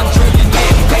it, got 'em drinking it.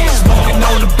 Smoking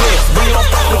on the best, we don't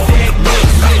fuck with that mix.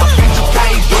 I bet you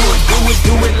can't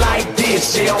do it like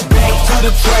this. Yeah, I'm back to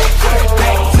the track,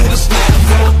 back to the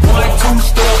snap.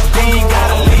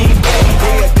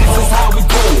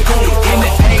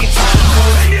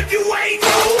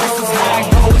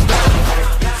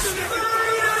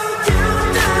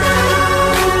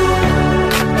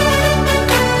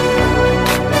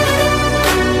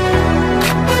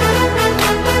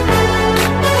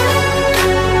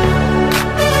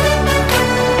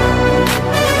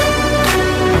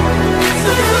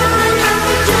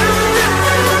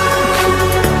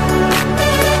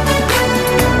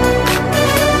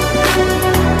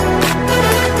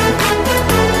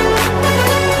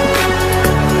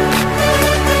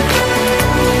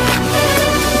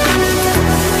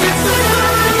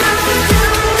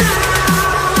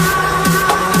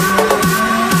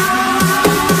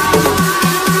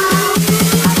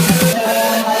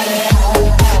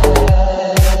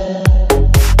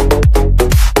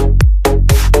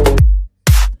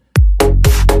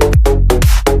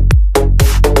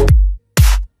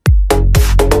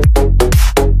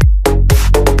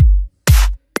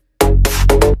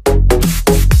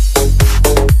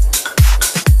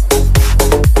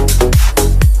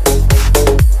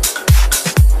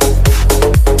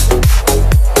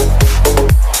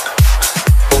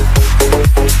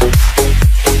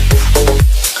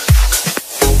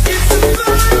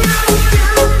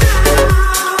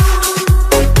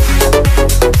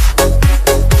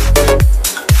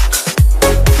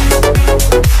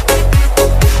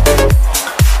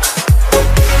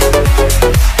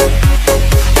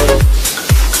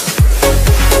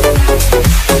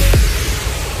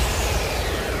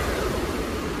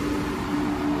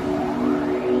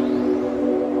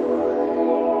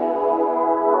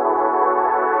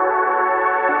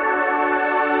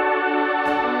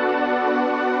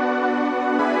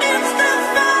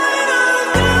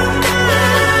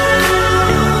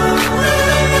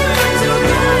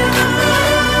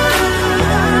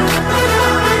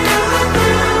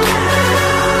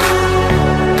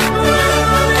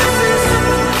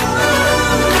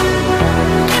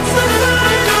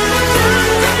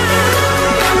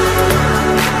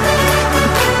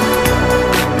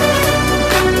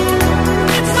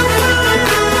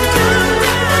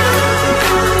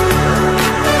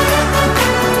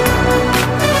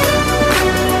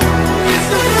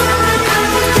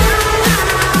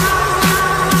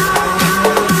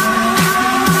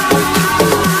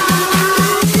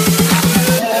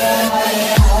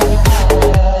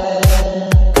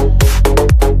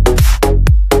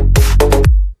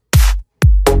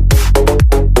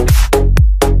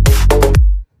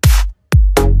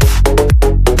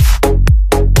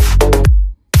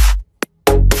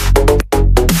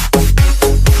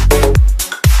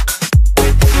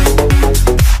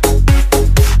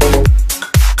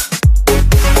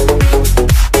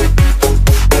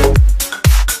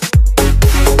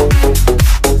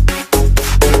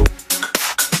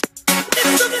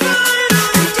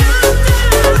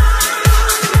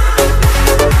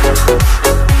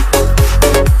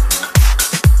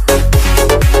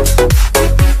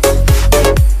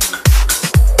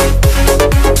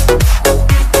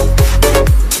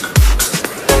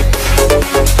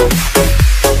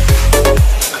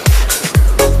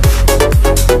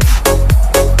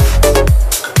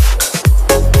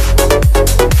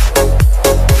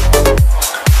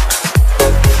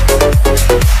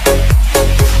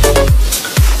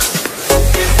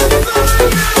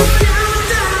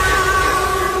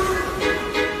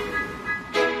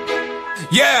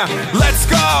 Yeah, let's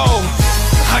go.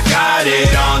 I got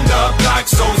it on the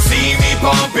block, so see me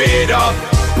pump it up,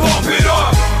 pump it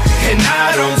up. And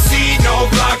I don't see no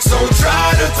block, so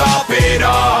try to top it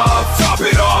off, top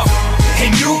it off.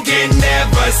 And you can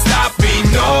never stop me,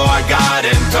 no, I got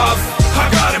him tough, I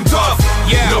got him tough.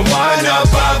 Yeah, no one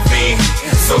above me,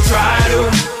 so try to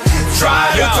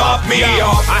top me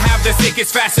off. I have the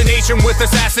sickest fascination with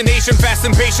assassination, fast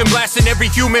and patient, blasting every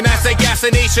human as a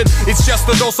gassination. It's just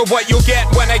a dose of what you'll get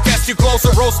when I test you closer.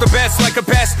 Roast the best like a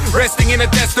pest, resting in a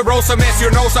testarossa. Mess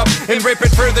your nose up and rip it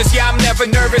furthest. Yeah, I'm never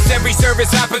nervous, every service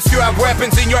happens to have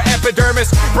weapons in your epidermis.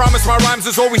 Promise my rhymes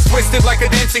is always twisted like a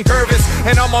dancing curvis.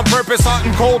 And I'm on purpose, hot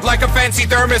and cold like a fancy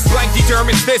thermos. Blank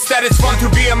determines this, that it's fun to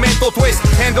be a mental twist.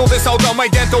 Handle this out on my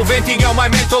dental, venting out my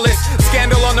mentalist.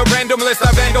 Scandal on the random list, I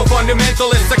vandal fundamentalist.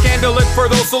 A candle lit for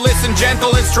those who listen,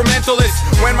 gentle instrumentalist.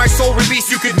 When my soul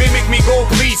release, you could mimic me, go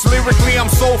please. Lyrically,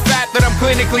 I'm so fat that I'm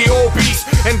clinically obese.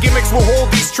 And gimmicks will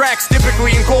hold these tracks,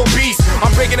 typically in cold peace.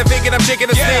 I'm breaking a fig and I'm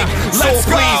shaking a stick, so let's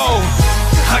please go.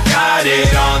 I got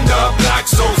it on the block,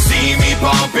 so see me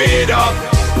pump it up,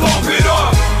 pump it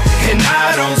up. And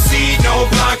I don't see no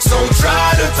block, so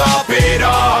try to top it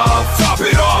off, top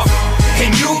it off.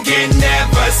 And you can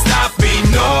never stop me,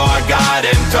 no, I got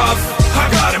him tough, I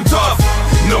got him tough.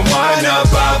 No one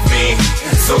above me,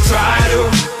 so try to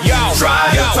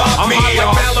top me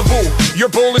off. Malibu. Your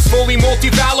bowl is fully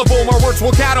multi-fallible. My words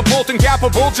will catapult and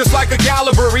capable just like a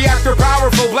caliber. Reactor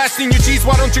powerful, blasting your cheese,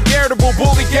 why don't you care to bull?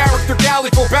 Bully character,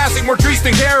 calico, passing more trees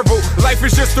than caribou. Life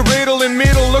is just a riddle in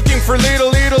middle, looking for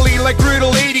little Italy. Like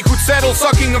riddle 80 could settle,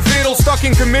 sucking a fiddle, stuck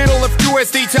in committal. If you as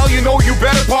they tell you no, you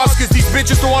better pause. Cause these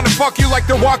bitches don't wanna fuck you like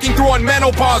they're walking through on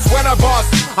menopause. When I boss,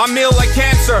 I'm ill like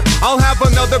cancer. I'll have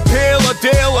another pill a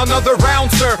day, another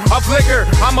rouncer of liquor.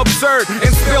 I'm absurd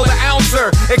and spill the ouncer.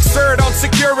 Exert on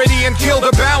security and kill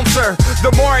the bouncer.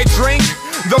 The more I drink,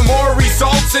 the more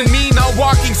results in me not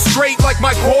walking straight like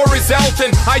my core is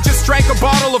Elton. I just drank a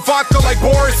bottle of vodka like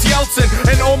Boris Yeltsin.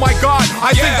 And oh my god,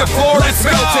 I think the floor is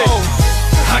melted.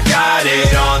 I got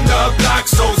it on the block,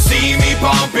 so see me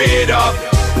pump it up,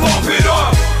 pump it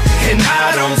up. And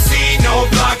I don't see no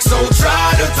block, so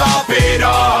try to top it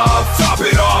off, top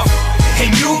it off.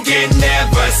 And you can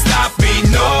never stop me,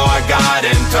 no, I got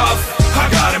him tough, I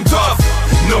got him tough.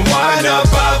 No one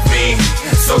above me,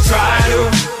 so try to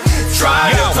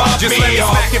top just me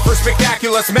off. Smack it for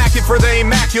spectacular, smack it for the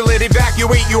immaculate.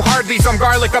 Evacuate you hardly, some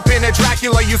garlic up in a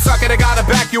Dracula. You suck it, I gotta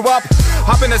back you up.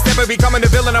 Hop in a step and becoming a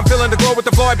villain. I'm filling the glow with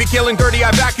the flow, I be killing dirty,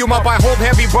 I vacuum up. I hold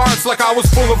heavy bars like I was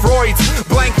full of roids.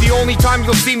 Blank, the only time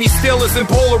you'll see me still is in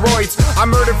Polaroids. I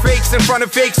murder fakes in front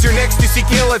of fakes, your next ecstasy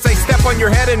kill. As I step on your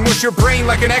head and mush your brain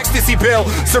like an ecstasy pill.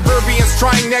 Suburbians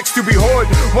trying next to be hood,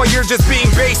 while you're just being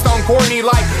based on corny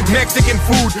like Mexican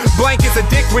food. Blank is a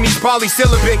dick when he's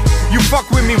polysyllabic. You fuck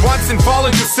with me once and fall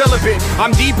into celibate.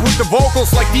 I'm deep with the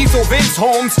vocals like Diesel Vince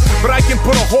Holmes, but I can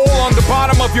put a hole on the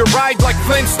bottom of your ride like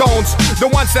Flintstones. The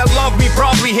ones that love me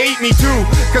probably hate me too,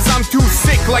 cause I'm too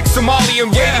sick like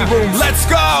Somalian waiting rooms. Let's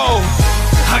go!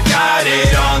 I got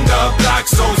it on the block,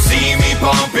 so see me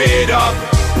pump it up,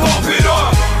 pump it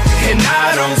up. And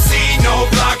I don't see no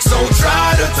block, so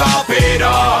try to top it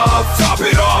off, top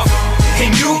it off.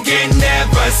 And you can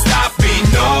never stop me,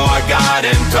 no, I got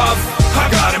him tough,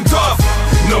 I got him tough.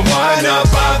 No one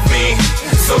above me,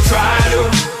 so try to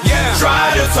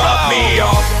top me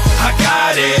off. I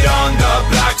got it on the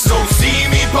block, so see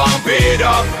me pump it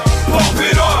up, pump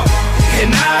it up.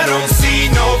 And I don't see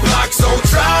no block, so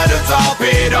try to top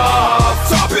it off,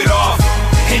 top it off.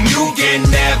 And you can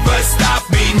never stop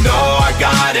me, no, I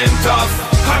got him tough,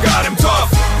 I got him tough.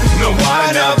 No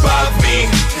one above me,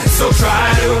 so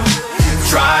try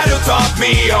to top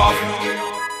me off.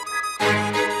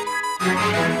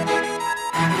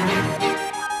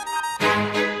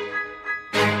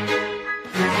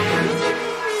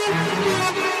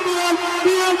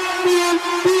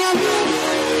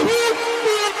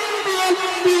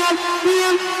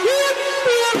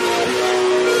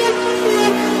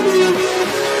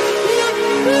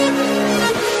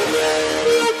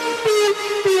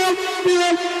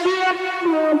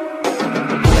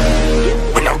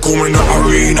 Go in the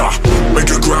arena, make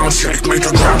the ground shake, make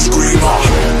the ground scream.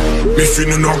 Me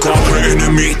feeling no god, my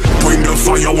enemy. Bring the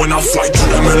fire when I fight to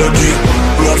the melody.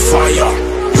 Blood fire,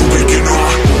 you beginner.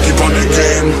 Keep on the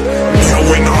game, me a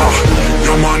winner.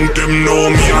 Your man them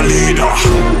know me a leader.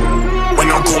 When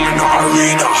I come in the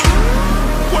arena.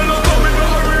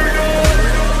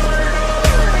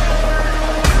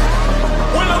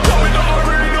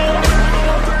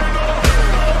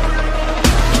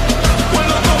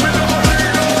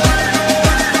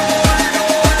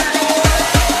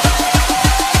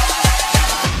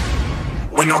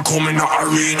 when I come in the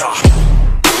arena.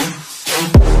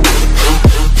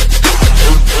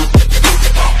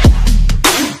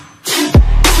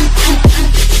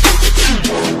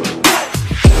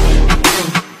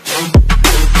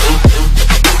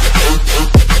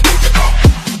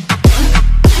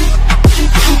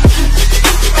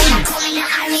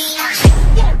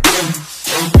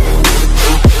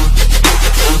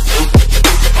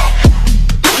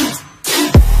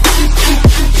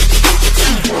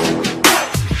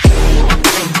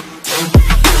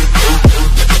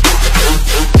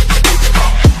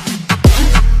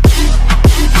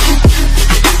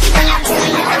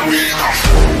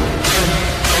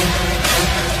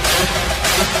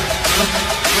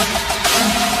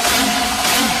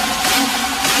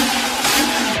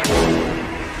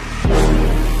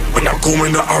 Go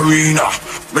in the arena,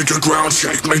 make the ground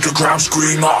shake, make the ground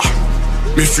scream.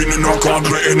 Me feeling a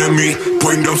goblet enemy,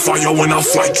 bring the fire when I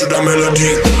fight to the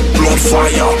melody. Blood fire,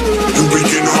 you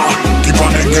beginner, keep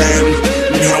on the game,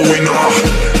 me a winner.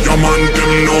 Your man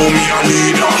them know me a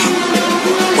leader.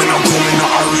 When I come in the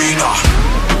arena.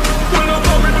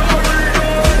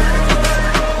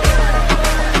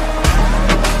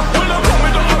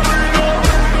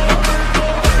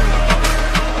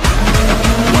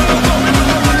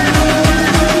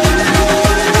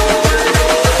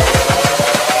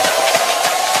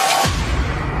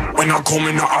 When I come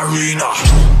in the arena.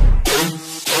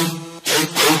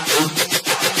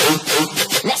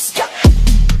 Let's go.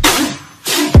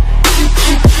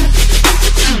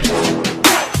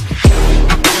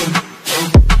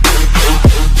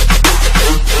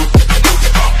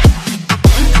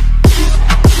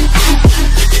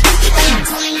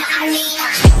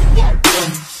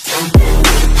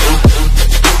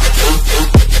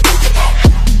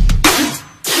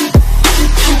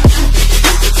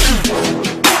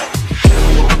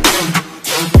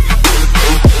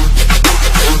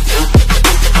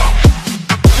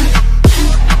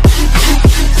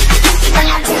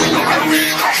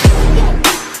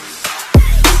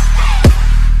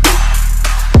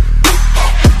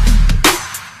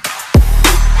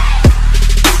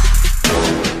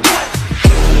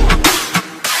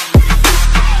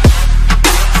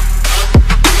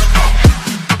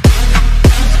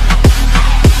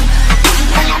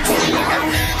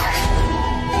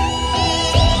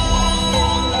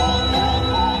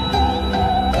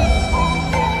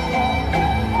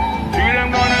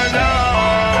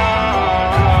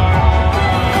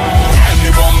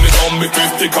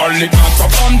 Call it not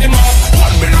up on the map.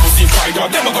 One me lose the fighter,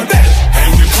 them a go dead.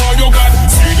 And we call you God.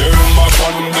 See them in my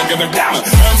fun, they get a damn.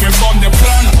 And we from the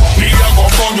plan, me a go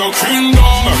from your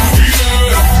kingdom.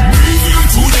 Yeah, living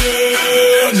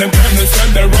today. Them can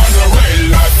send they run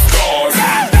away like dogs.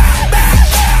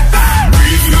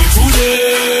 Living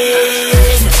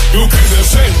today. You can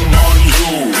descend on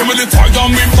you. Come with the tiger,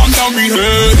 me from down me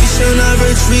head. We shall not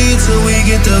retreat till we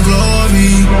get the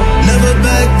glory. Never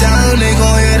back down, they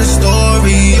gon' hear the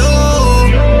story. Oh,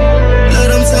 let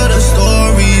them tell the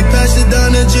story. Pass it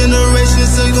down to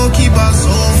generations so you gon' keep our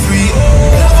soul free.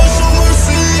 Oh, never show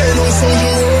mercy, ain't no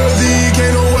soldier worthy.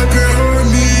 Can't no weapon hurt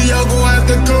me, y'all gon' have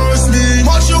to curse me.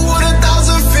 Marching with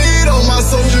 1,000 feet, all my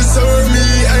soldiers serve me.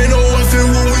 Ain't no weapon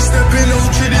when we step in, no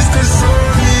treaties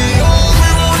concern me. Oh, we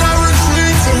will not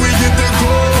retreat till we get the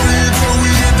glory. Till we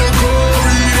get the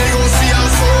glory, they gon' see our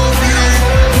soul be.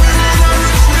 We will not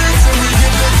retreat till we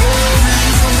get the glory.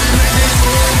 Till we make it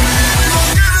glory, we gon'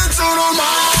 give it to them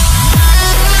all.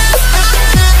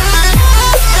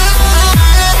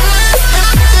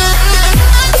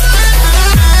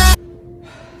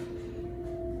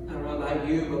 I don't know about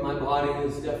you, but my body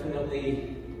is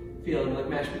definitely feeling like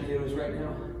mashed potatoes right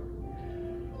now.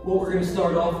 What we're going to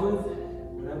start off with,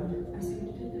 I see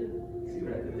what you did there. See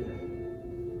what I did there?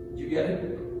 Did you get it?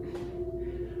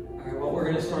 Alright, what we're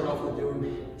going to start off with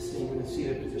doing, staying in the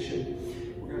seated position,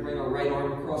 we're going to bring our right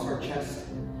arm across our chest,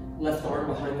 left arm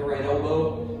behind the right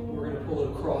elbow, and we're going to pull it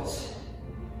across.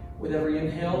 With every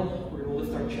inhale, we're going to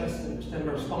lift our chest and extend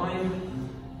our spine.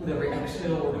 With every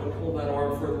exhale, we're going to pull that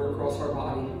arm further across our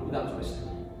body without twisting.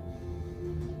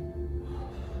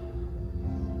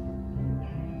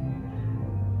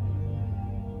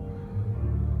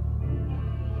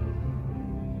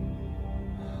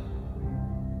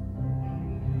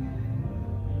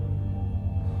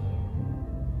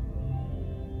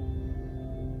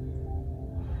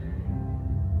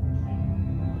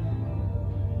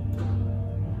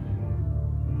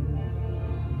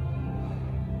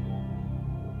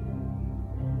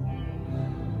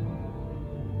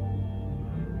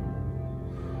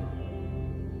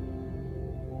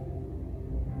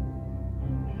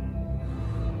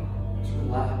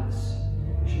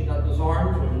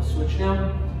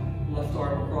 now. Left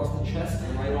arm across the chest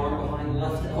and right arm behind the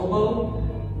left elbow.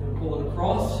 We're going to pull it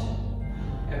across.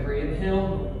 Every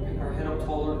inhale, pick our head up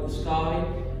taller to the sky,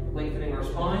 lengthening our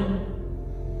spine.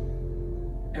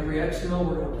 Every exhale,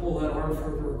 we're going to pull that arm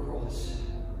further across.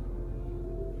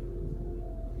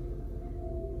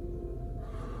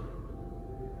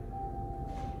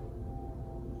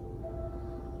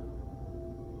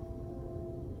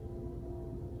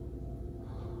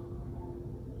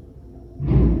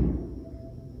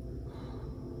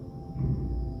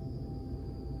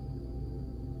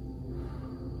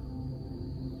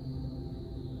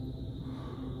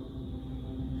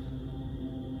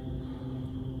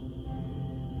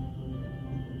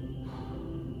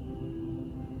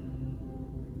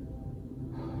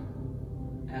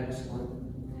 Excellent.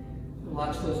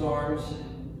 Relax those arms.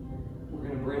 We're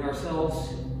going to bring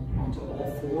ourselves onto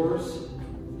all fours.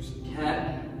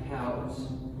 Cat, cows.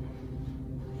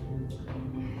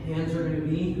 Hands are going to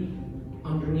be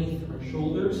underneath our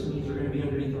shoulders. Knees are going to be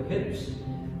underneath our hips.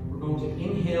 We're going to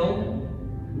inhale,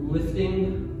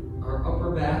 lifting our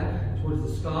upper back towards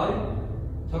the sky,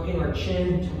 tucking our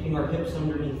chin, tucking our hips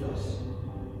underneath us.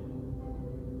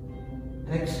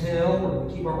 Exhale, we're going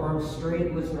to keep our arms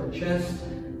straight, lift our chest,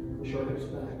 push our hips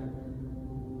back.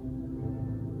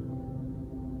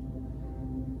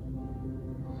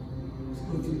 Let's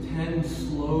go through 10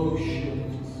 slow shifts.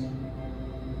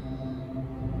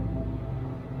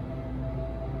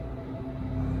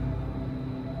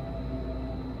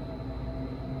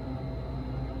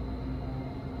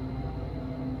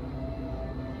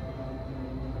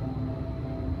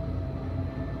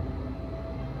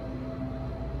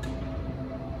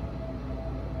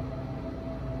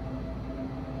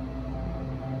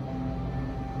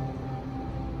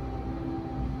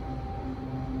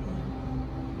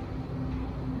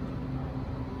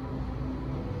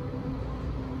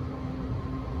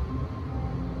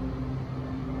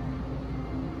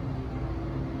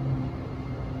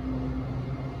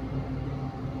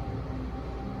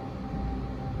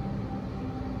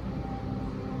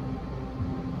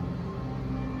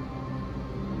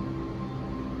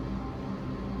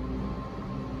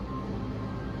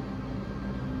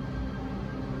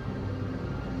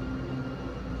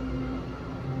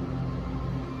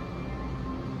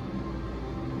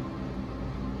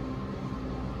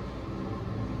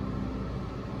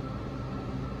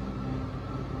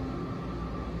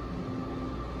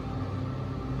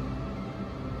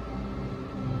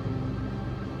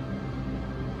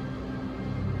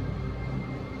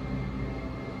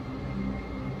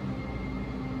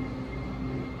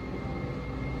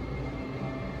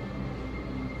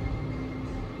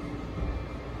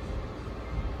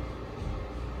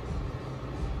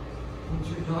 Once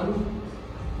you're done,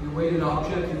 your weighted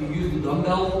object, if you use the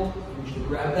dumbbell, you should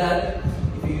grab that.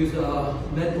 If you use a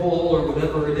med ball or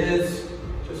whatever it is,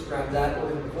 just grab that. We're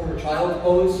going to perform a child's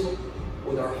pose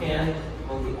with our hand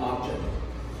on the object.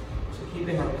 So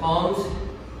keeping our palms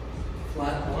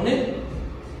flat on it,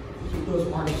 keep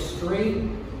those arms straight,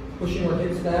 pushing our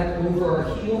hips back over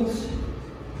our heels.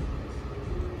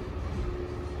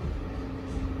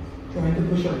 Trying to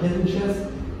push our head and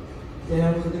chest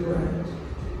down to the ground.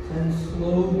 10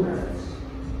 slow breaths.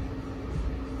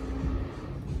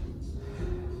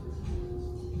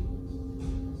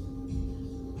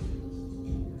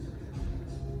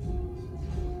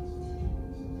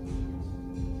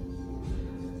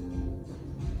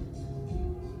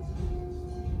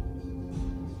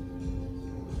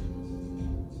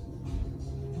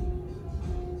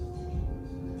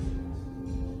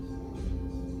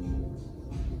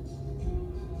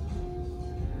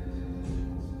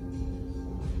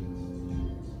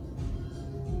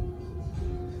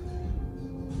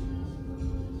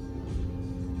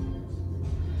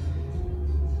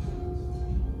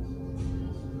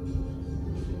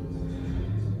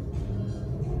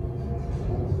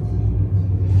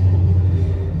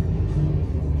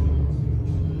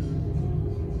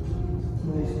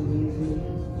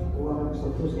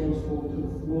 Those hands fold to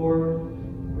the floor,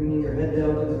 bringing your head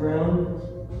down to the ground.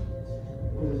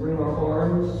 We're going to bring our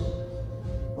arms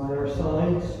by our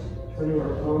sides, turning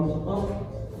our palms up.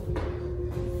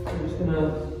 We're just going to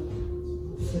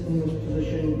sit in this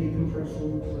position,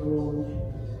 decompressing for a moment.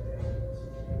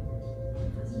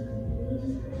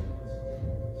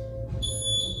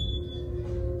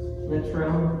 Next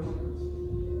round.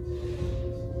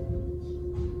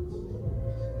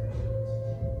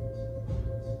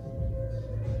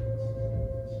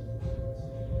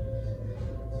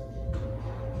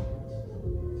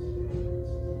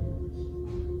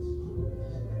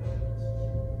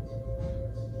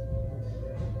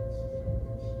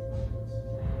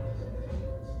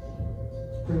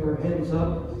 Bring our hands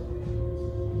up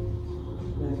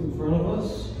back in front of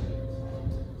us.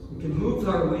 We can move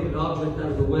our weighted object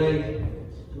out of the way,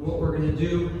 and what we're going to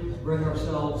do is bring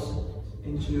ourselves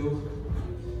into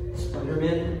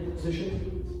Spider-Man position.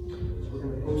 So we're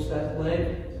going to post that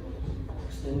leg,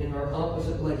 extending our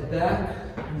opposite leg back,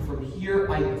 and from here,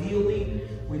 ideally,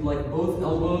 we'd like both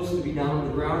elbows to be down on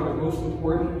the ground, but most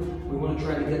important, we want to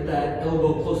try to get that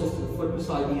elbow closest to the foot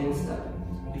beside the instep.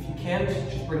 If you can't,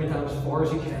 just bring it down as far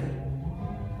as you can.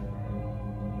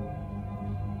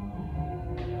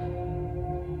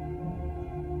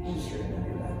 Just straighten out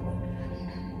your back leg.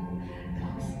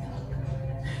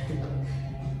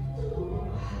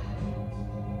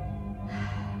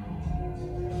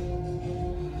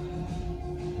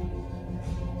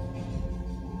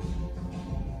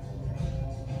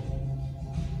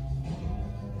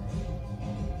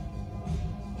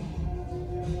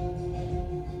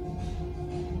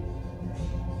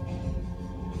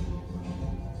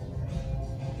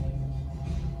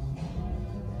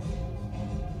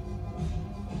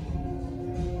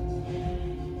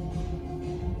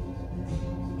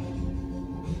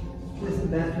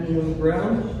 Back knee on the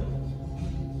ground.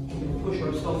 We're going to push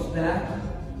ourselves back,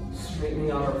 straightening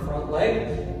out our front leg.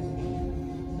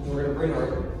 And we're going to bring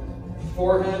our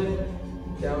forehead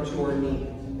down to our knee.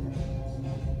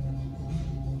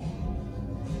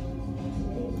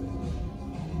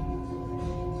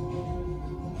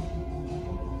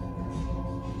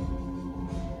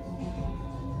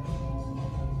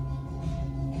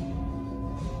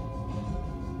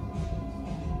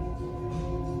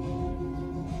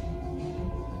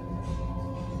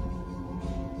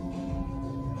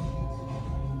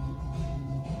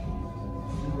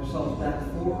 Ourselves back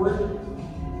forward.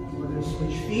 We're going to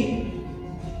switch feet.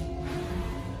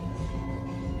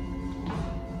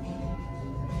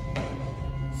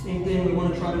 Same thing, we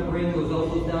want to try to bring those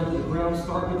elbows down to the ground.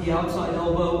 Start with the outside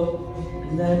elbow,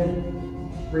 and then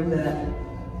bring that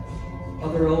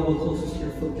other elbow closest to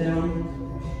your foot down.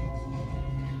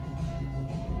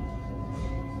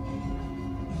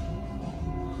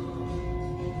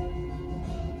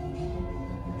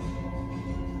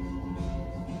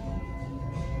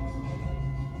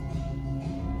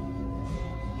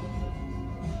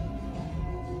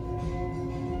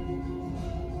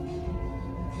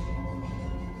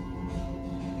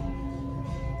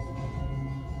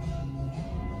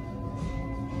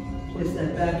 Place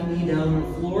that back knee down on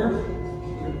the floor.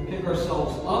 We're going to pick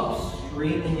ourselves up,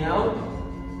 straightening out,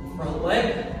 front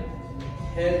leg,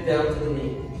 head down to the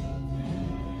knee.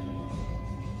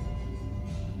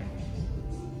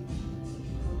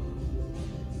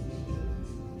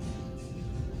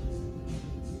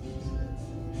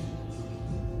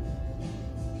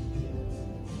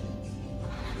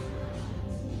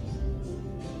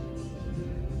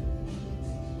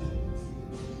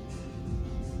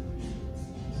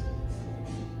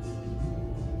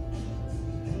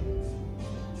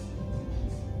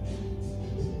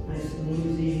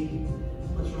 Easy.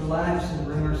 Let's relax and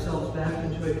bring ourselves back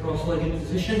into a cross-legged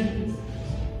position.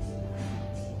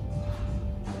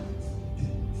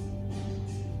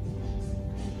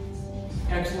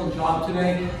 Excellent job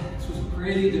today. This was a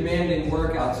pretty demanding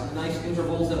workout. Some nice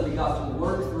intervals that we got to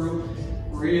work through.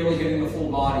 Really getting the full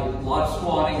body. A lot of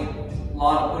squatting, a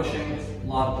lot of pushing, a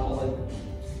lot of pulling.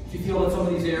 If you feel that some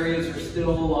of these areas are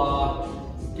still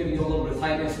giving you a little bit of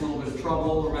tightness, a little bit of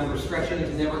trouble, remember stretching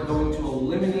is never going to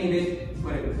eliminate it,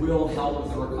 but it will help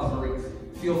with the recovery.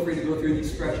 Feel free to go through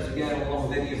these stretches again along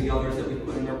with any of the others that we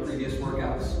put in our previous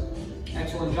workouts.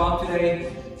 Excellent job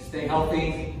today. Stay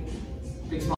healthy.